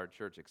come to our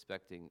church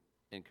expecting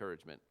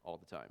encouragement all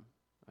the time,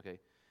 okay?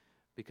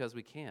 Because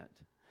we can't.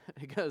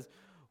 Because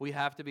we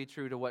have to be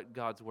true to what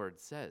God's word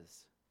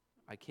says.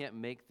 I can't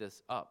make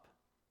this up.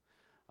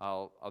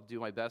 I'll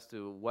do my best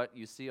to, what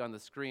you see on the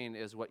screen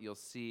is what you'll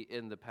see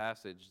in the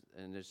passage,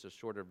 and it's a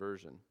shorter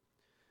version.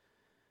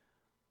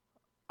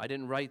 I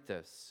didn't write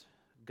this.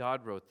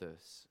 God wrote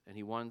this, and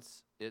he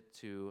wants it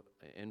to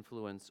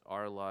influence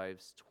our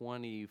lives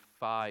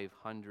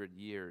 2,500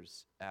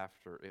 years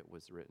after it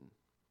was written,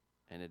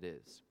 and it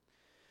is.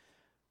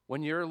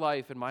 When your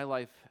life and my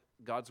life,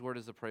 God's word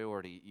is a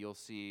priority, you'll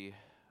see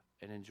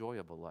an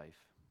enjoyable life,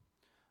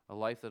 a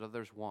life that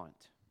others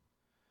want,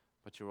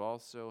 but you'll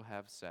also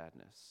have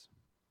sadness.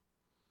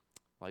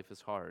 Life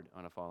is hard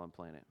on a fallen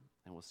planet,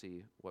 and we'll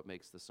see what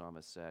makes the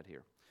psalmist sad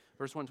here.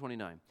 Verse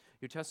 129,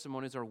 your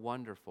testimonies are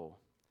wonderful,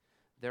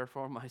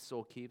 therefore my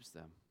soul keeps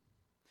them.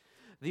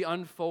 The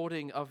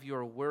unfolding of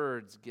your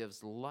words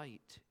gives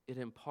light. It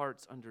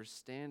imparts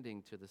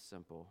understanding to the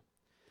simple.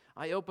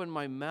 I open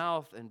my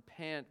mouth and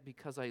pant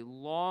because I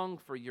long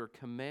for your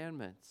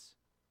commandments.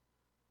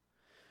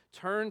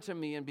 Turn to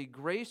me and be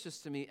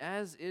gracious to me,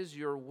 as is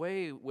your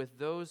way with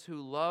those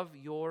who love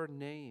your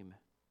name.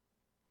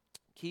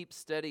 Keep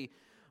steady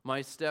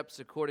my steps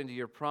according to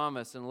your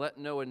promise, and let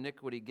no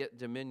iniquity get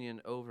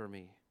dominion over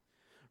me.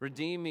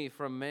 Redeem me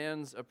from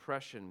man's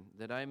oppression,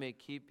 that I may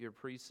keep your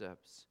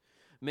precepts.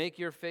 Make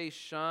your face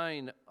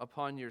shine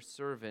upon your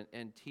servant,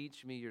 and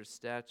teach me your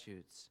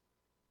statutes.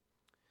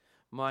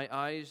 My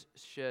eyes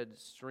shed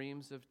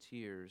streams of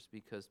tears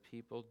because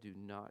people do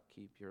not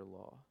keep your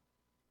law.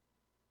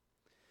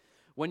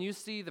 When you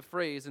see the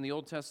phrase in the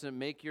Old Testament,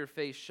 make your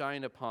face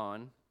shine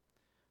upon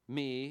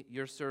me,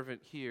 your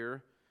servant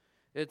here,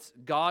 it's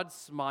God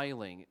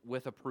smiling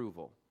with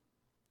approval.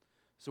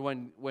 So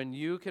when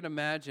you can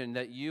imagine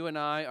that you and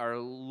I are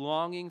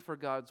longing for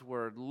God's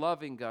word,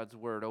 loving God's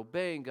word,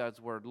 obeying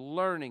God's word,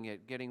 learning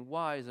it, getting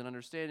wise and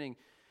understanding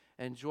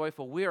and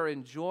joyful, we are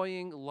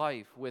enjoying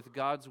life with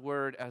God's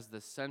word as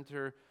the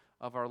center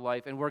of our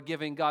life. And we're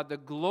giving God the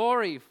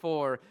glory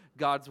for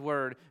God's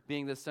word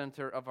being the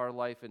center of our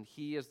life, and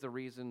he is the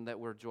reason that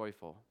we're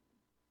joyful.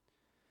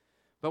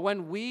 But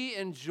when we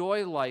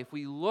enjoy life,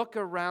 we look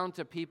around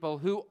to people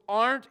who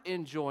aren't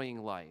enjoying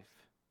life.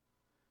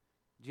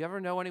 Do you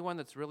ever know anyone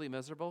that's really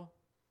miserable?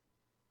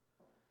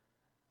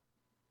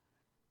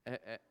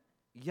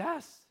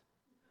 Yes.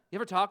 You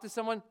ever talk to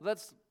someone?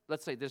 Let's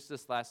say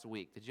this last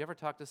week. Did you ever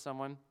talk to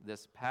someone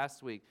this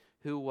past week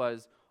who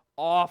was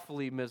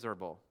awfully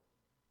miserable?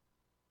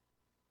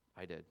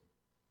 I did.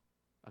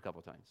 A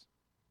couple times.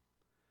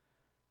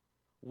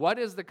 What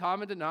is the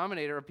common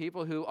denominator of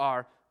people who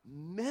are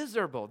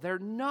miserable? They're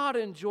not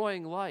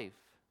enjoying life.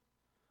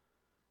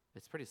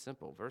 It's pretty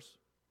simple.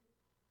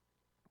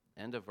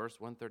 End of verse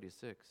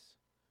 136.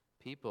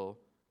 People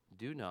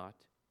do not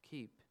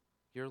keep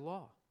your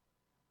law.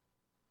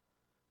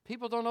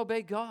 People don't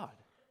obey God.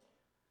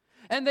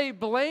 And they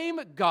blame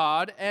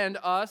God and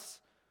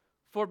us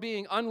for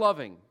being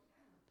unloving.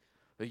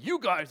 You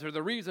guys are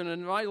the reason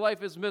and my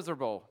life is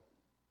miserable.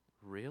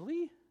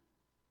 Really?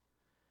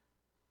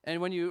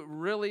 And when you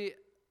really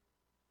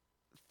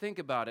think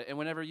about it, and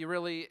whenever you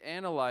really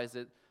analyze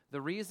it,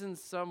 the reason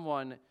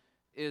someone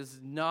is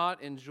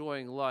not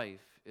enjoying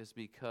life is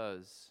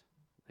because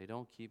they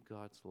don't keep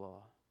God's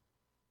law.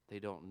 They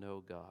don't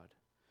know God.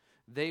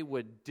 They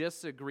would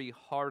disagree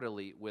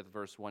heartily with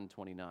verse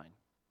 129.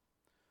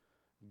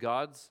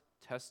 God's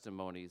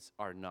testimonies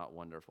are not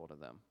wonderful to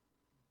them.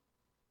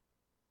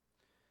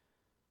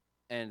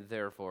 And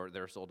therefore,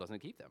 their soul doesn't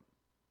keep them.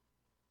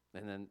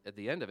 And then at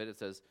the end of it, it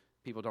says,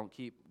 people don't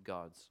keep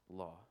God's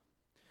law.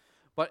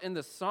 But in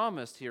the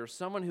psalmist here,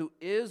 someone who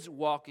is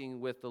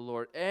walking with the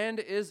Lord and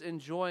is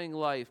enjoying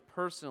life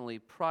personally,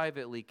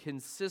 privately,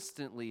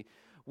 consistently,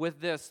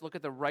 with this, look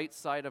at the right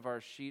side of our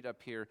sheet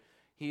up here.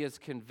 He is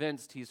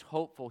convinced, he's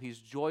hopeful, he's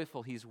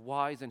joyful, he's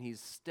wise, and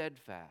he's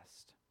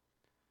steadfast.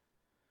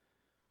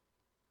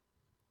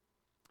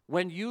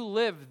 When you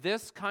live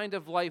this kind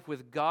of life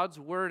with God's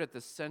word at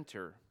the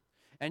center,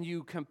 and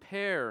you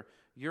compare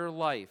your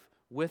life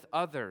with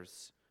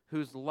others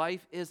whose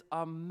life is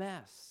a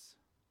mess,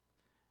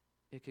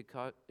 it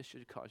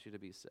should cause you to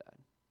be sad.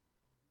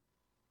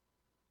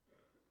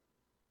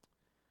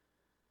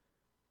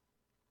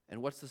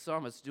 And what's the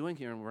psalmist doing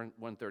here in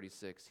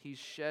 136? He's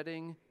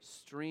shedding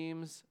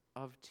streams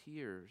of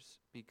tears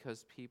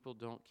because people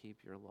don't keep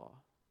your law.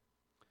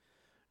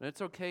 And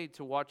it's okay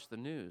to watch the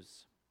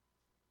news,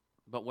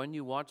 but when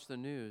you watch the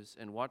news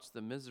and watch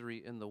the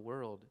misery in the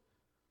world,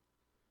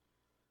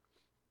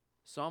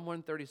 Psalm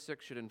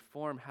 136 should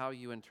inform how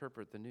you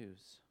interpret the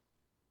news.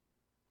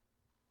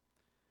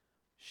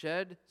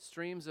 Shed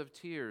streams of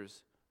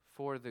tears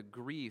for the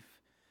grief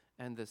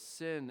and the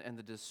sin and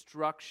the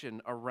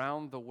destruction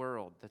around the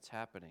world that's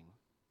happening.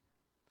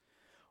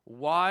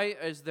 Why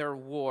is there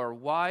war?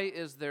 Why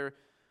is there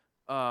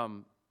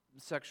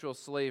sexual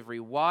slavery?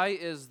 Why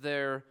is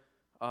there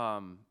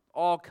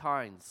all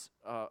kinds,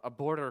 a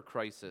border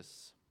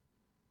crisis,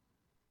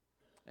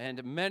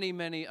 and many,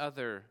 many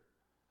other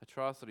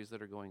atrocities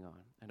that are going on,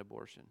 and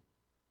abortion?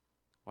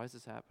 Why is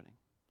this happening?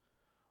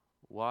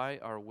 Why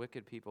are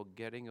wicked people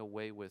getting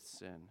away with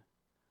sin,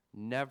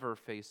 never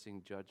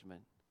facing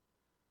judgment?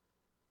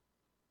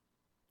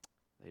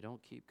 They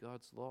don't keep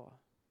God's law.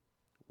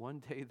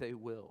 One day they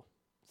will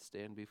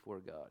stand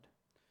before God.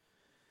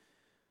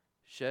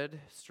 Shed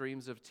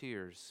streams of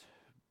tears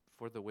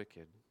for the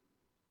wicked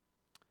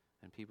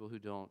and people who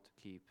don't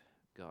keep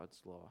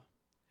God's law.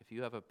 If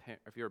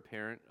you're a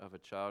parent of a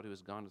child who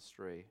has gone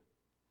astray,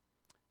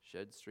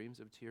 shed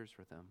streams of tears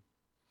for them.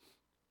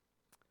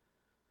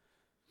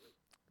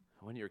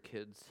 When your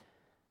kids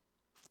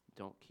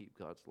don't keep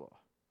God's law.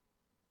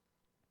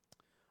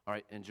 All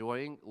right,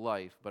 enjoying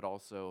life, but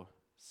also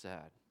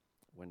sad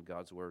when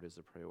God's word is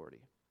a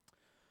priority.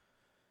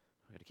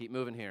 We've got to keep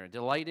moving here.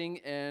 Delighting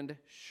and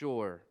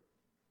sure.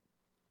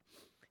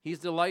 He's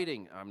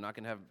delighting. I'm not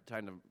going to have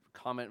time to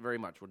comment very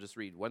much. We'll just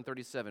read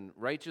 137.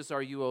 Righteous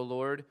are you, O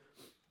Lord,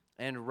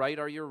 and right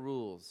are your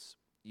rules.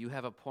 You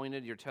have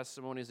appointed your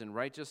testimonies in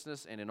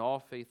righteousness and in all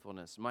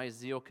faithfulness. My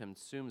zeal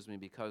consumes me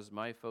because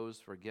my foes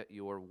forget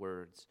your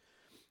words.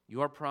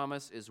 Your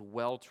promise is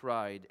well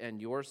tried, and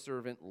your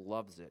servant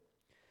loves it.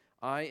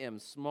 I am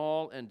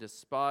small and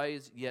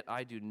despised, yet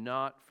I do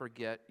not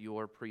forget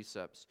your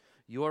precepts.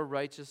 Your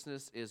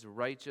righteousness is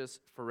righteous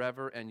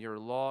forever, and your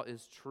law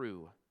is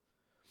true.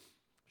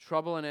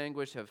 Trouble and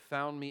anguish have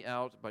found me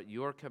out, but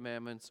your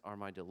commandments are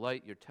my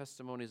delight. Your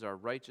testimonies are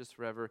righteous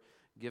forever.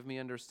 Give me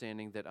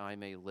understanding that I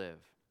may live.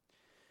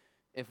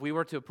 If we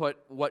were to put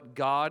what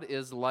God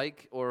is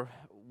like, or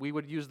we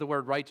would use the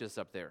word righteous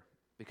up there,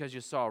 because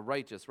you saw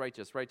righteous,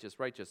 righteous, righteous,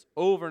 righteous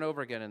over and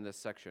over again in this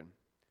section.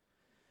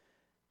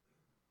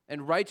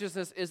 And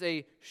righteousness is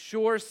a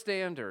sure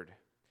standard.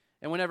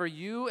 And whenever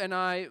you and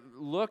I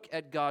look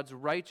at God's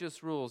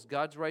righteous rules,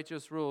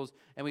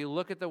 and we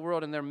look at the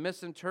world and they're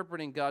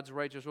misinterpreting God's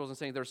righteous rules and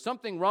saying there's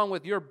something wrong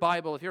with your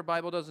Bible if your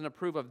Bible doesn't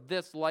approve of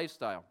this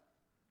lifestyle.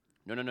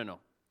 No.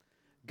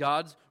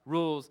 God's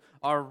rules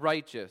are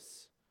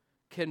righteous.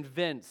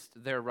 Convinced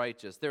they're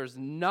righteous. There's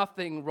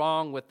nothing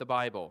wrong with the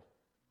Bible.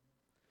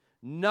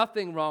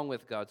 Nothing wrong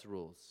with God's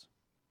rules.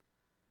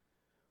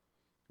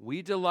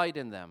 We delight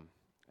in them.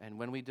 And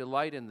when we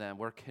delight in them,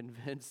 we're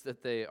convinced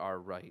that they are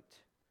right.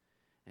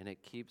 And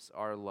it keeps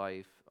our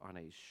life on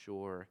a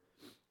sure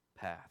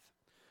path.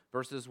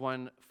 Verses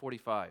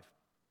 145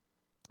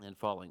 and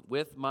following.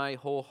 With my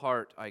whole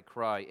heart I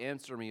cry,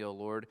 answer me, O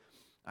Lord.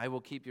 I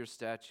will keep your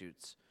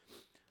statutes.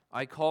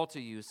 I call to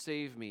you,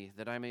 save me,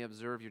 that I may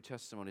observe your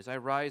testimonies. I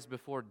rise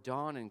before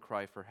dawn and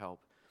cry for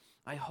help.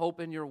 I hope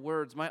in your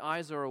words. My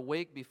eyes are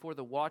awake before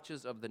the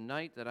watches of the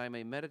night, that I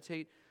may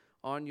meditate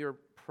on your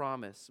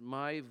promise.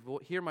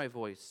 Hear my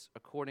voice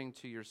according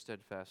to your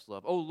steadfast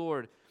love. O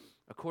Lord,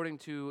 according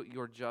to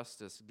your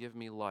justice, give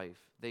me life.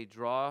 They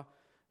draw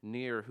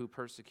near who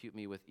persecute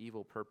me with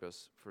evil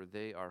purpose, for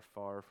they are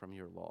far from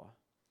your law.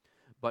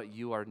 But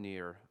you are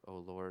near, O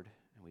Lord.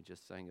 And we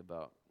just sang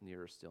about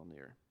nearer, still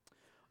near.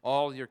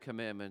 All your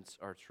commandments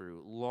are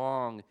true.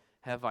 Long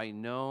have I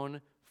known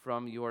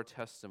from your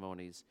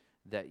testimonies,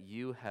 that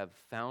you have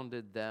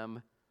founded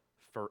them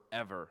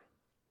forever.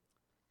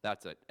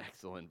 That's an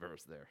excellent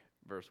verse there,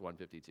 verse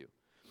 152.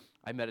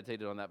 I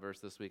meditated on that verse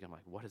this week. I'm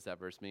like, what does that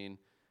verse mean?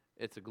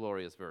 It's a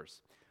glorious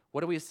verse.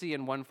 What do we see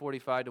in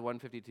 145 to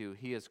 152?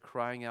 He is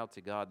crying out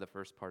to God, the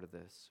first part of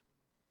this.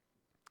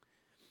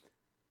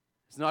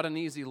 It's not an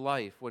easy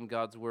life when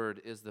God's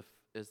word is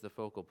the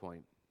focal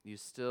point. You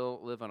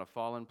still live on a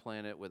fallen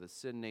planet with a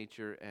sin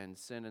nature and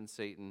sin and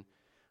Satan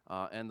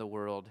and the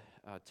world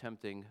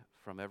tempting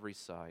from every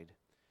side.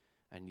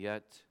 And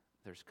yet,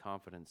 there's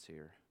confidence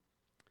here.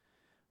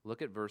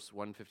 Look at verse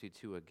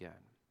 152 again.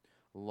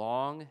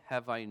 Long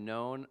have I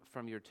known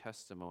from your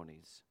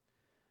testimonies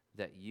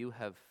that you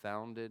have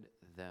founded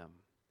them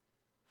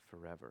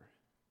forever.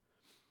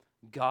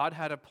 God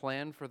had a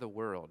plan for the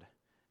world,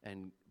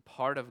 and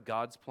part of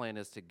God's plan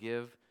is to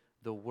give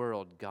the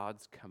world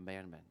God's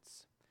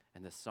commandments.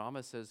 And the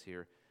psalmist says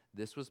here,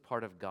 this was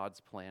part of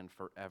God's plan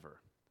forever,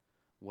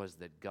 was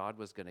that God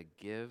was going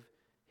to give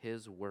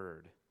his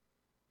word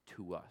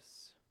to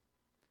us.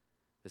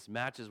 This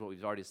matches what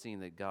we've already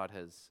seen, that God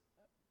has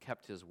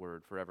kept his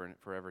word forever, and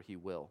forever he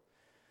will.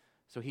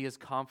 So he is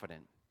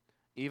confident.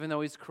 Even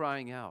though he's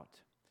crying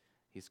out,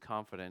 he's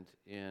confident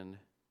in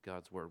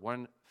God's word.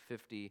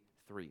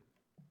 153.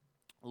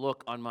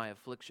 Look on my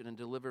affliction and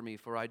deliver me,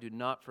 for I do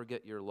not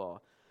forget your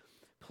law.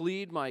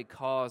 Plead my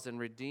cause and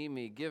redeem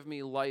me. Give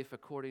me life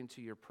according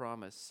to your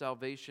promise.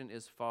 Salvation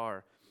is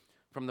far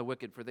from the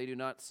wicked, for they do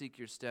not seek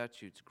your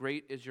statutes.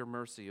 Great is your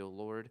mercy, O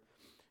Lord.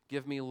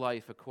 Give me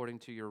life according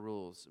to your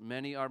rules.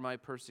 Many are my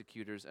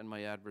persecutors and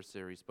my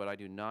adversaries, but I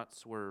do not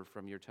swerve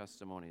from your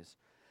testimonies.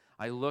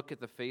 I look at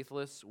the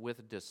faithless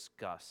with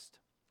disgust,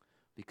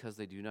 because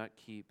they do not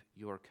keep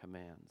your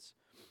commands.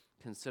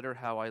 Consider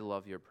how I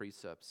love your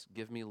precepts.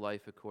 Give me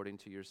life according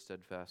to your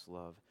steadfast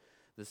love.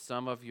 The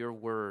sum of your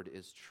word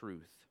is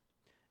truth.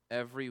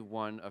 Every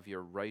one of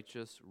your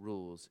righteous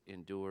rules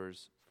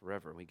endures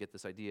forever. We get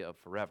this idea of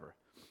forever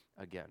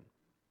again.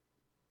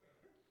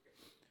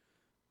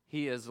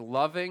 He is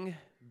loving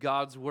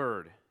God's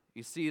word.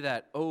 You see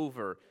that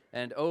over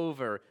and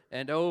over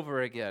and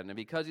over again. And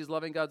because he's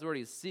loving God's word,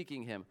 he's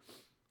seeking him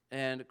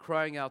and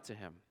crying out to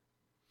him.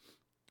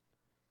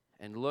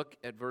 And look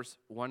at verse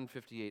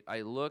 158.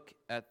 I look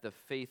at the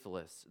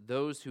faithless,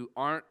 those who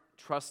aren't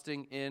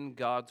trusting in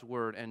God's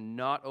word and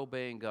not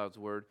obeying God's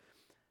word.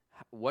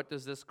 What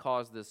does this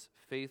cause this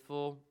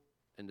faithful,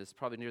 and this is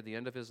probably near the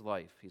end of his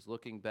life, he's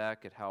looking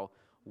back at how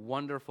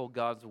wonderful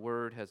God's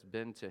word has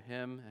been to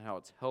him and how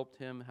it's helped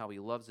him, how he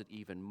loves it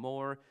even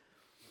more.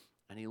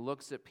 And he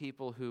looks at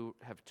people who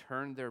have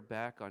turned their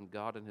back on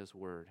God and his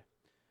word,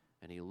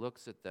 and he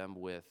looks at them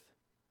with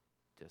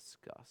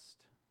disgust.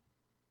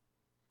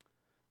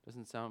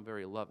 Doesn't sound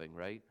very loving,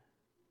 right?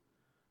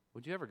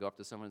 Would you ever go up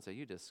to someone and say,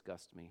 you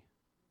disgust me?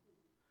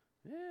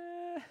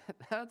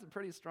 That's a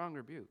pretty strong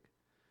rebuke.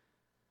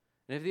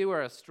 And if you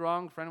are a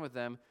strong friend with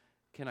them,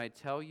 can I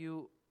tell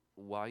you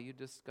why you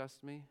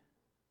disgust me?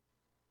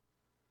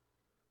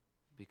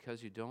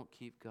 Because you don't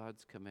keep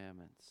God's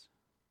commandments.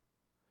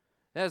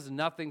 It has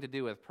nothing to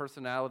do with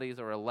personalities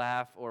or a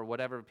laugh or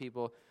whatever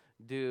people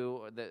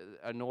do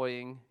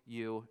annoying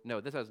you. No,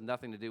 this has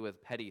nothing to do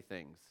with petty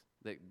things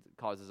that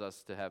causes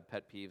us to have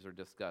pet peeves or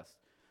disgust.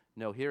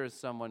 No, here is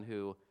someone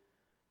who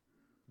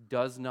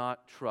does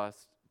not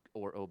trust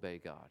or obey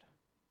God.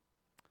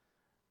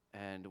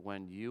 And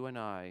when you and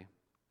I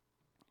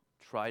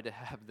try to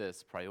have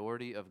this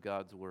priority of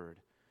God's word,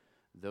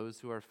 those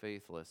who are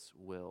faithless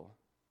will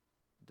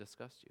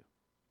disgust you.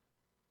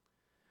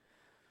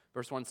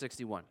 Verse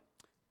 161.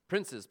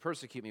 Princes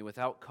persecute me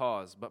without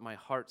cause, but my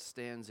heart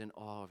stands in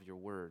awe of your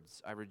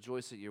words. I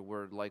rejoice at your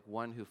word like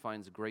one who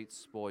finds great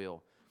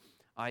spoil.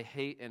 I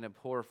hate and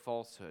abhor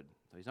falsehood.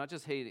 So he's not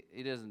just hating,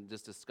 he doesn't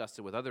just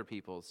disgusted with other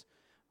people's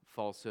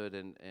falsehood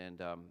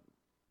and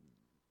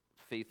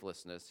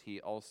faithlessness. He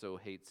also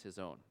hates his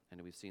own,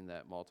 and we've seen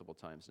that multiple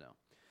times now.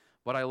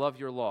 But I love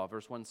your law,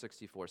 verse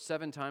 164.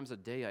 7 times a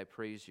day I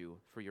praise you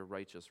for your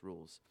righteous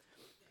rules.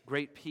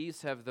 Great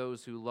peace have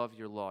those who love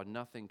your law.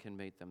 Nothing can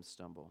make them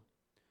stumble.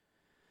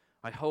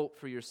 I hope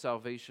for your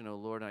salvation, O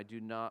Lord,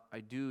 and I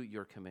do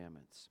your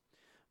commandments.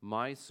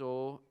 My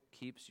soul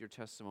keeps your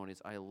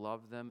testimonies. I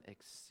love them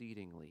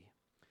exceedingly.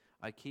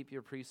 I keep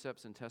your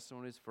precepts and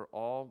testimonies, for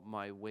all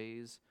my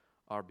ways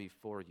are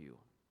before you.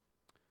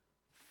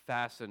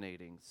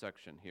 Fascinating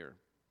section here.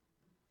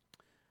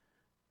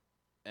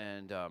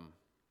 And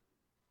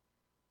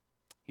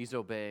he's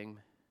obeying,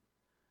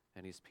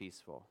 and he's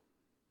peaceful.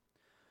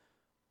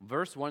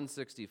 Verse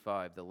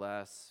 165, the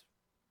last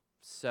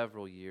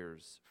several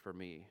years for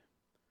me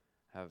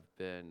have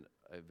been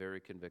a very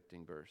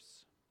convicting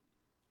verse.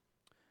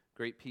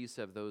 Great peace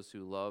have those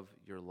who love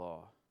your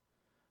law.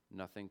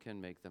 Nothing can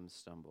make them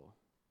stumble.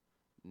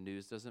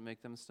 News doesn't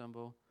make them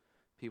stumble.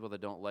 People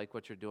that don't like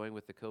what you're doing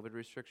with the COVID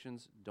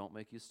restrictions don't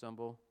make you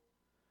stumble.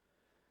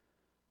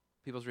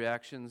 People's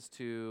reactions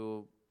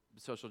to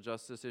social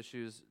justice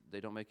issues,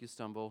 they don't make you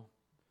stumble.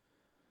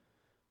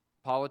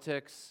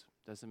 Politics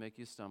doesn't make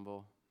you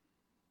stumble.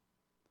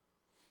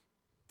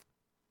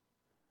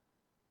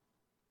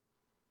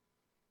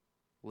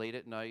 late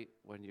at night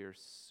when your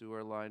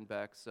sewer line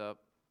backs up.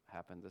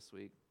 Happened this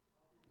week.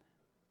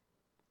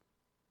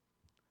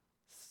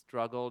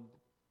 Struggled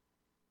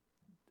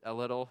a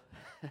little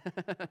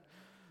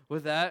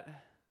with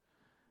that.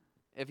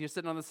 If you're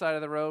sitting on the side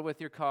of the road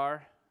with your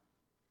car,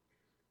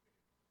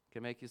 it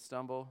can make you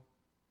stumble.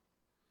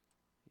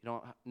 You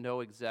don't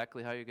know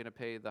exactly how you're going to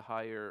pay the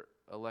higher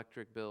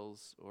electric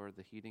bills or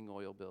the heating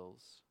oil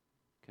bills.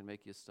 It can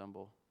make you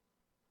stumble.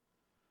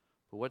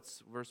 But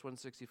what's verse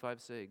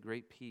 165 say?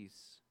 Great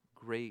peace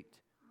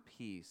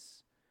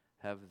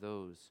have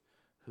those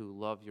who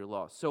love your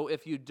law. So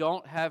if you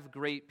don't have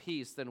great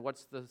peace, then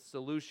what's the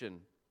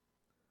solution?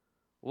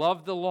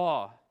 Love the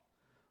law.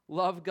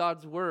 Love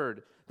God's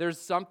word. There's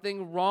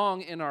something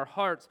wrong in our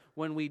hearts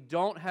when we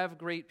don't have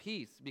great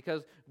peace,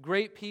 because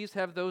great peace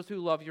have those who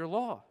love your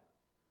law.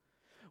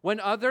 When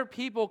other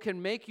people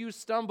can make you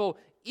stumble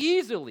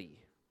easily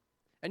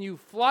and you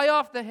fly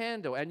off the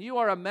handle and you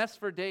are a mess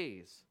for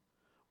days,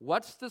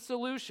 what's the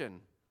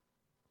solution?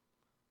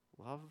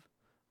 Love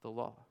the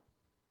law.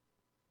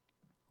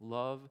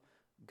 Love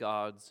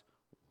God's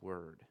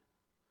word.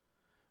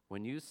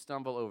 When you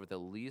stumble over the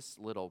least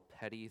little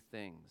petty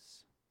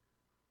things,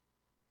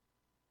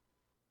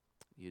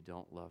 you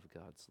don't love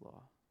God's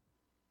law.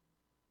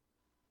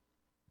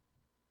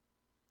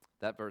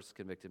 That verse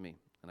convicted me,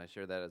 and I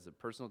share that as a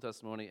personal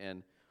testimony,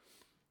 and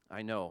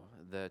I know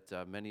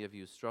that many of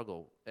you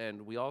struggle,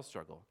 and we all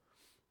struggle,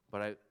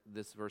 but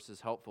this verse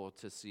is helpful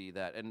to see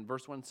that. And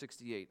verse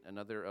 168,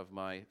 another of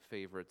my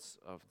favorites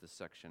of the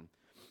section.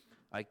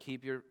 I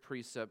keep your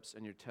precepts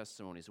and your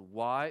testimonies.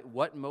 Why?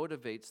 What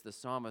motivates the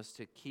psalmist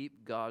to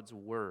keep God's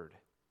word?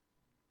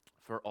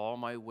 For all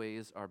my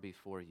ways are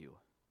before you.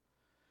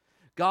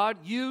 God,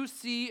 you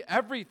see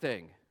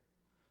everything,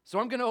 so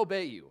I'm going to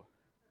obey you.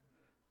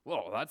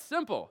 Well, that's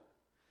simple.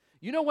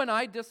 You know when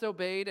I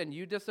disobeyed and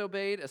you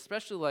disobeyed,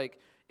 especially like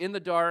in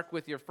the dark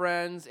with your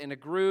friends in a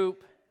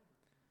group,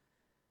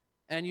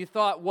 and you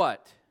thought,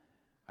 what?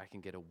 I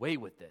can get away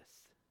with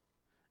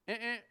this.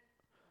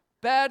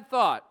 Bad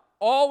thought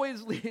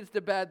always leads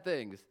to bad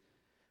things.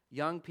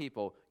 Young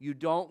people, you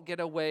don't get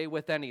away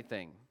with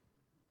anything.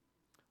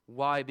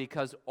 Why?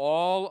 Because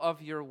all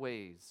of your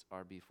ways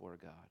are before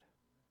God.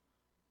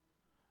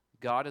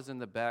 God is in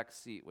the back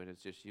seat when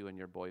it's just you and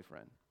your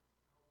boyfriend.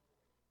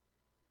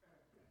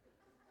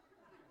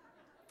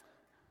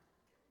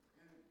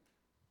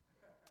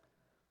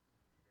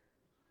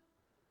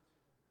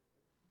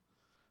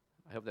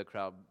 I hope the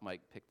crowd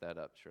might pick that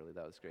up, Shirley.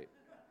 That was great.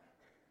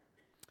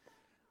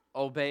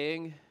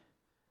 Obeying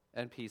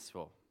and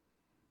peaceful.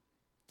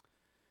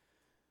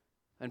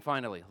 And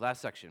finally,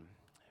 last section,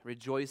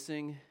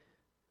 rejoicing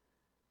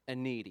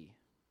and needy.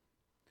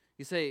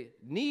 You say,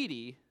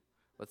 needy?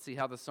 Let's see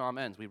how the psalm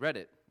ends. We read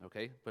it,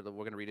 okay? But we're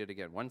going to read it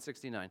again.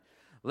 169.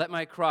 Let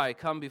my cry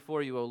come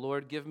before you, O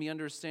Lord. Give me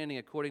understanding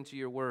according to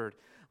your word.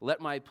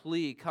 Let my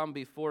plea come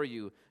before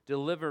you.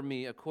 Deliver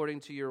me according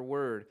to your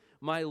word.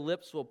 My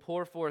lips will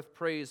pour forth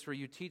praise, for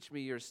you teach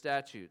me your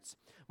statutes.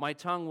 My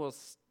tongue will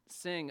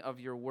sing of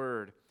your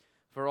word,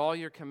 for all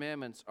your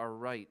commandments are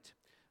right.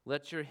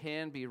 Let your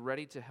hand be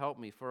ready to help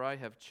me, for I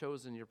have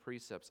chosen your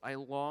precepts. I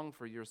long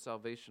for your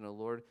salvation, O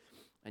Lord,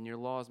 and your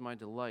law is my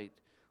delight.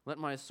 Let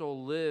my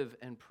soul live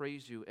and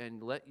praise you,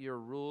 and let your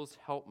rules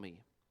help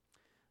me.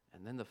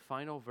 And then the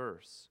final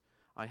verse,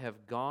 I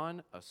have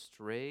gone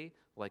astray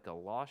like a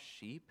lost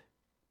sheep.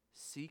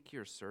 Seek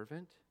your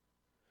servant,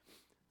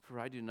 for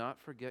I do not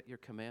forget your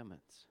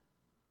commandments.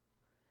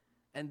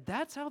 And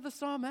that's how the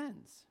psalm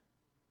ends.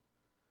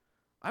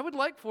 I would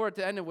like for it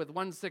to end with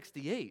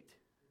 168.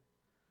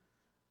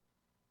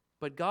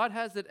 But God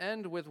has it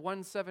end with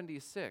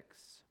 176.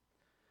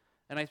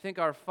 And I think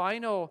our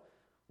final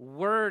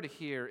word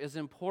here is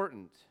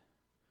important.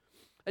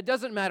 It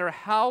doesn't matter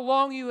how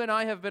long you and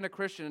I have been a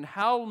Christian and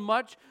how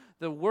much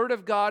the Word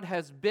of God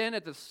has been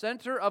at the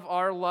center of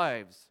our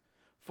lives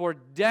for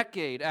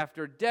decade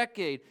after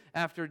decade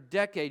after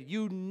decade.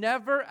 You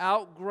never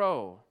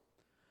outgrow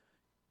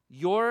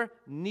your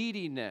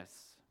neediness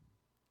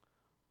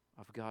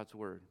of God's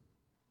Word.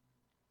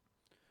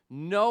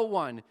 No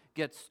one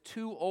gets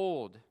too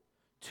old,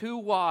 too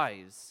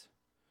wise,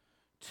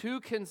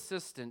 too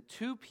consistent,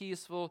 too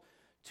peaceful,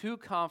 too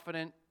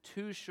confident,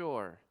 too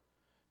sure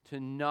to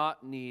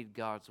not need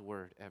God's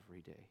word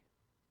every day.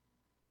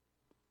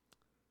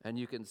 And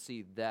you can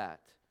see that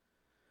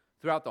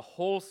throughout the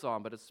whole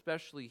psalm, but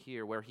especially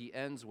here where he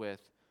ends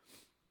with,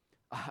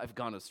 I've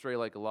gone astray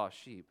like a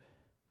lost sheep.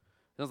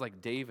 Sounds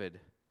like David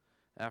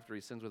after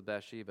he sins with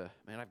Bathsheba.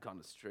 Man, I've gone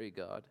astray,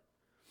 God.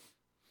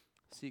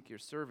 Seek your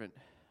servant.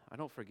 I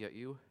don't forget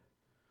you.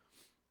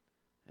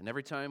 And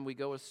every time we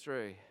go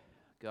astray,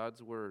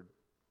 God's word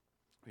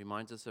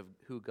reminds us of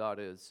who God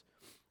is,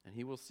 and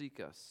he will seek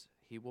us,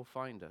 he will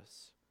find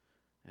us,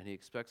 and he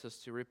expects us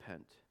to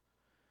repent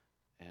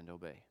and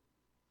obey,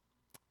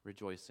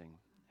 rejoicing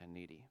and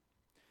needy.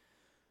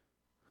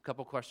 A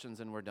couple questions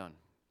and we're done.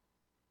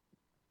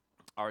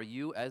 Are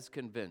you as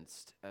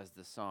convinced as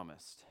the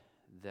psalmist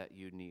that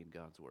you need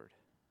God's word?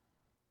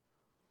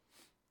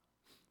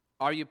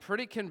 Are you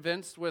pretty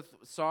convinced with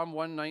Psalm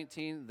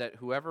 119 that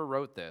whoever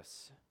wrote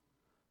this,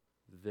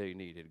 they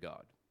needed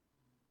God?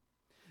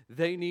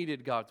 They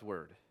needed God's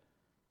word.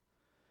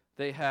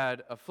 They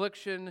had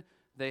affliction,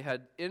 they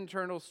had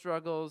internal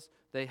struggles,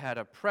 they had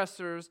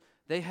oppressors,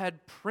 they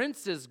had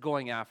princes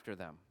going after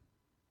them.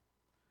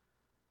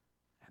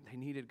 And they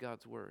needed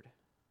God's word.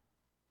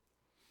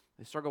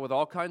 They struggled with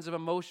all kinds of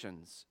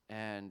emotions,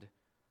 and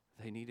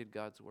they needed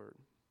God's word.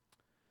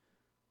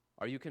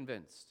 Are you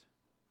convinced?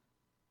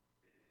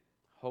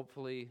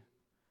 Hopefully,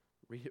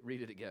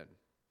 read it again.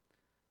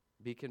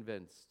 Be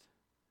convinced.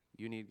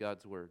 You need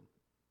God's word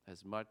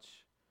as much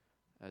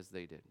as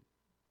they did.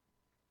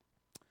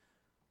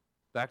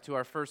 Back to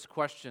our first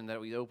question that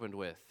we opened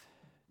with.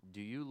 Do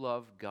you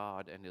love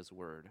God and his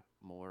word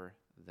more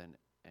than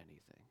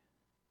anything?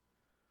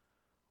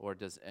 Or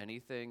does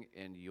anything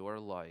in your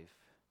life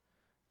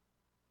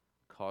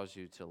cause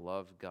you to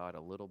love God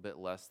a little bit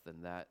less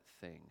than that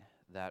thing,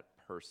 that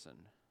person?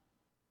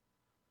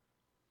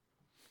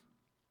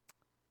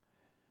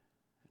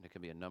 And it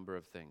can be a number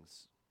of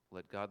things.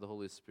 Let God the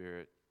Holy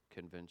Spirit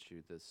convince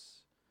you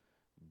this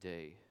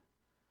day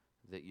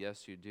that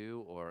yes, you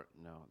do, or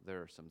no, there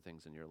are some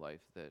things in your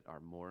life that are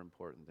more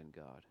important than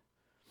God.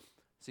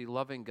 See,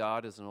 loving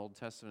God is an Old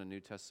Testament and New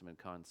Testament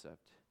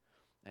concept.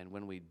 And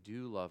when we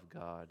do love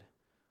God,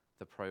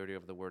 the priority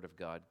of the Word of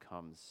God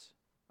comes,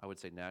 I would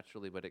say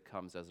naturally, but it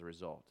comes as a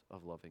result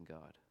of loving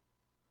God.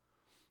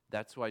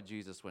 That's why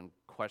Jesus, when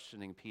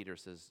questioning Peter,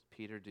 says,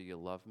 Peter, do you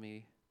love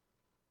me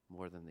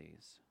more than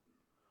these?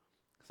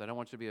 Because I don't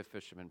want you to be a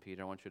fisherman,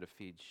 Peter. I want you to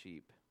feed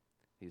sheep.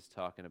 He's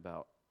talking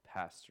about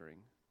pastoring,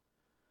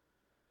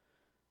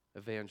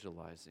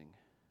 evangelizing,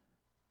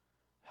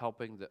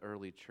 helping the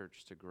early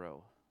church to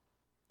grow.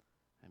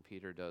 And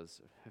Peter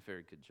does a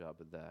very good job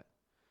of that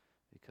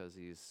because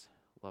he's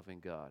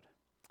loving God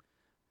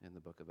in the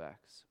book of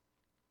Acts.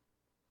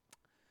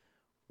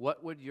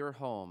 What would your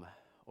home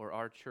or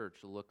our church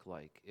look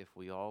like if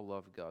we all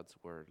loved God's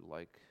word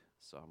like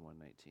Psalm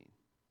 119?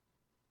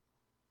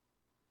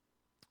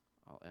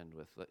 I'll end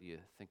with let you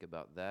think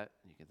about that.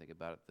 You can think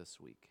about it this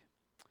week.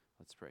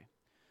 Let's pray.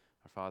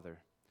 Our Father,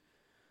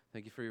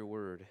 thank you for your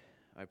word.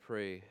 I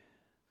pray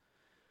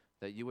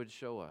that you would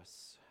show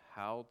us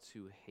how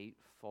to hate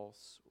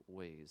false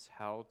ways,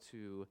 how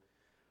to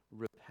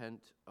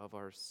repent of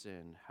our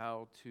sin,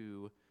 how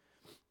to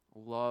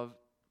love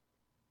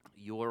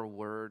your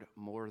word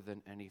more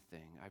than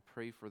anything. I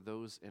pray for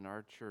those in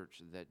our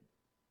church that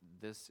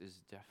this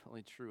is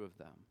definitely true of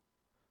them,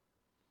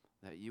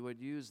 that you would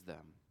use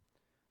them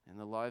in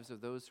the lives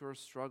of those who are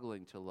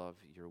struggling to love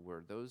your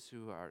word, those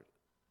who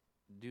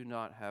do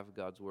not have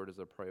God's word as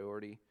a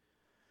priority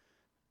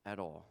at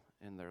all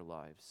in their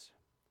lives.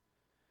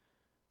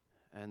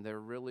 And they're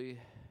really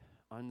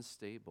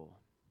unstable.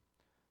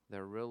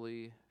 They're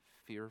really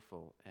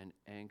fearful and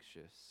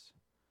anxious,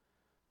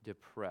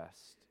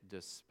 depressed,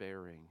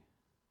 despairing.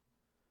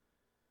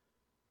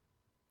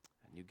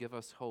 And you give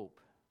us hope.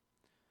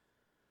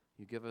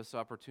 You give us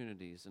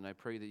opportunities, and I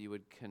pray that you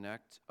would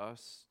connect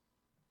us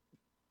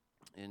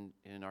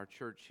in our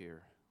church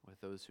here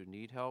with those who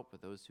need help,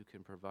 with those who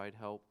can provide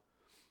help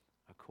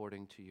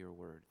according to your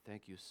word.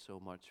 Thank you so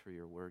much for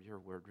your word. Your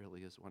word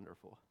really is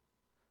wonderful.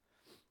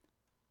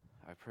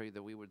 I pray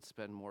that we would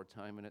spend more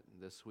time in it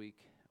this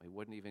week. We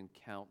wouldn't even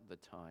count the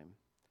time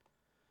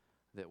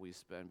that we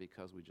spend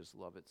because we just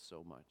love it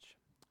so much.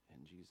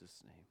 In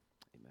Jesus' name,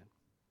 amen.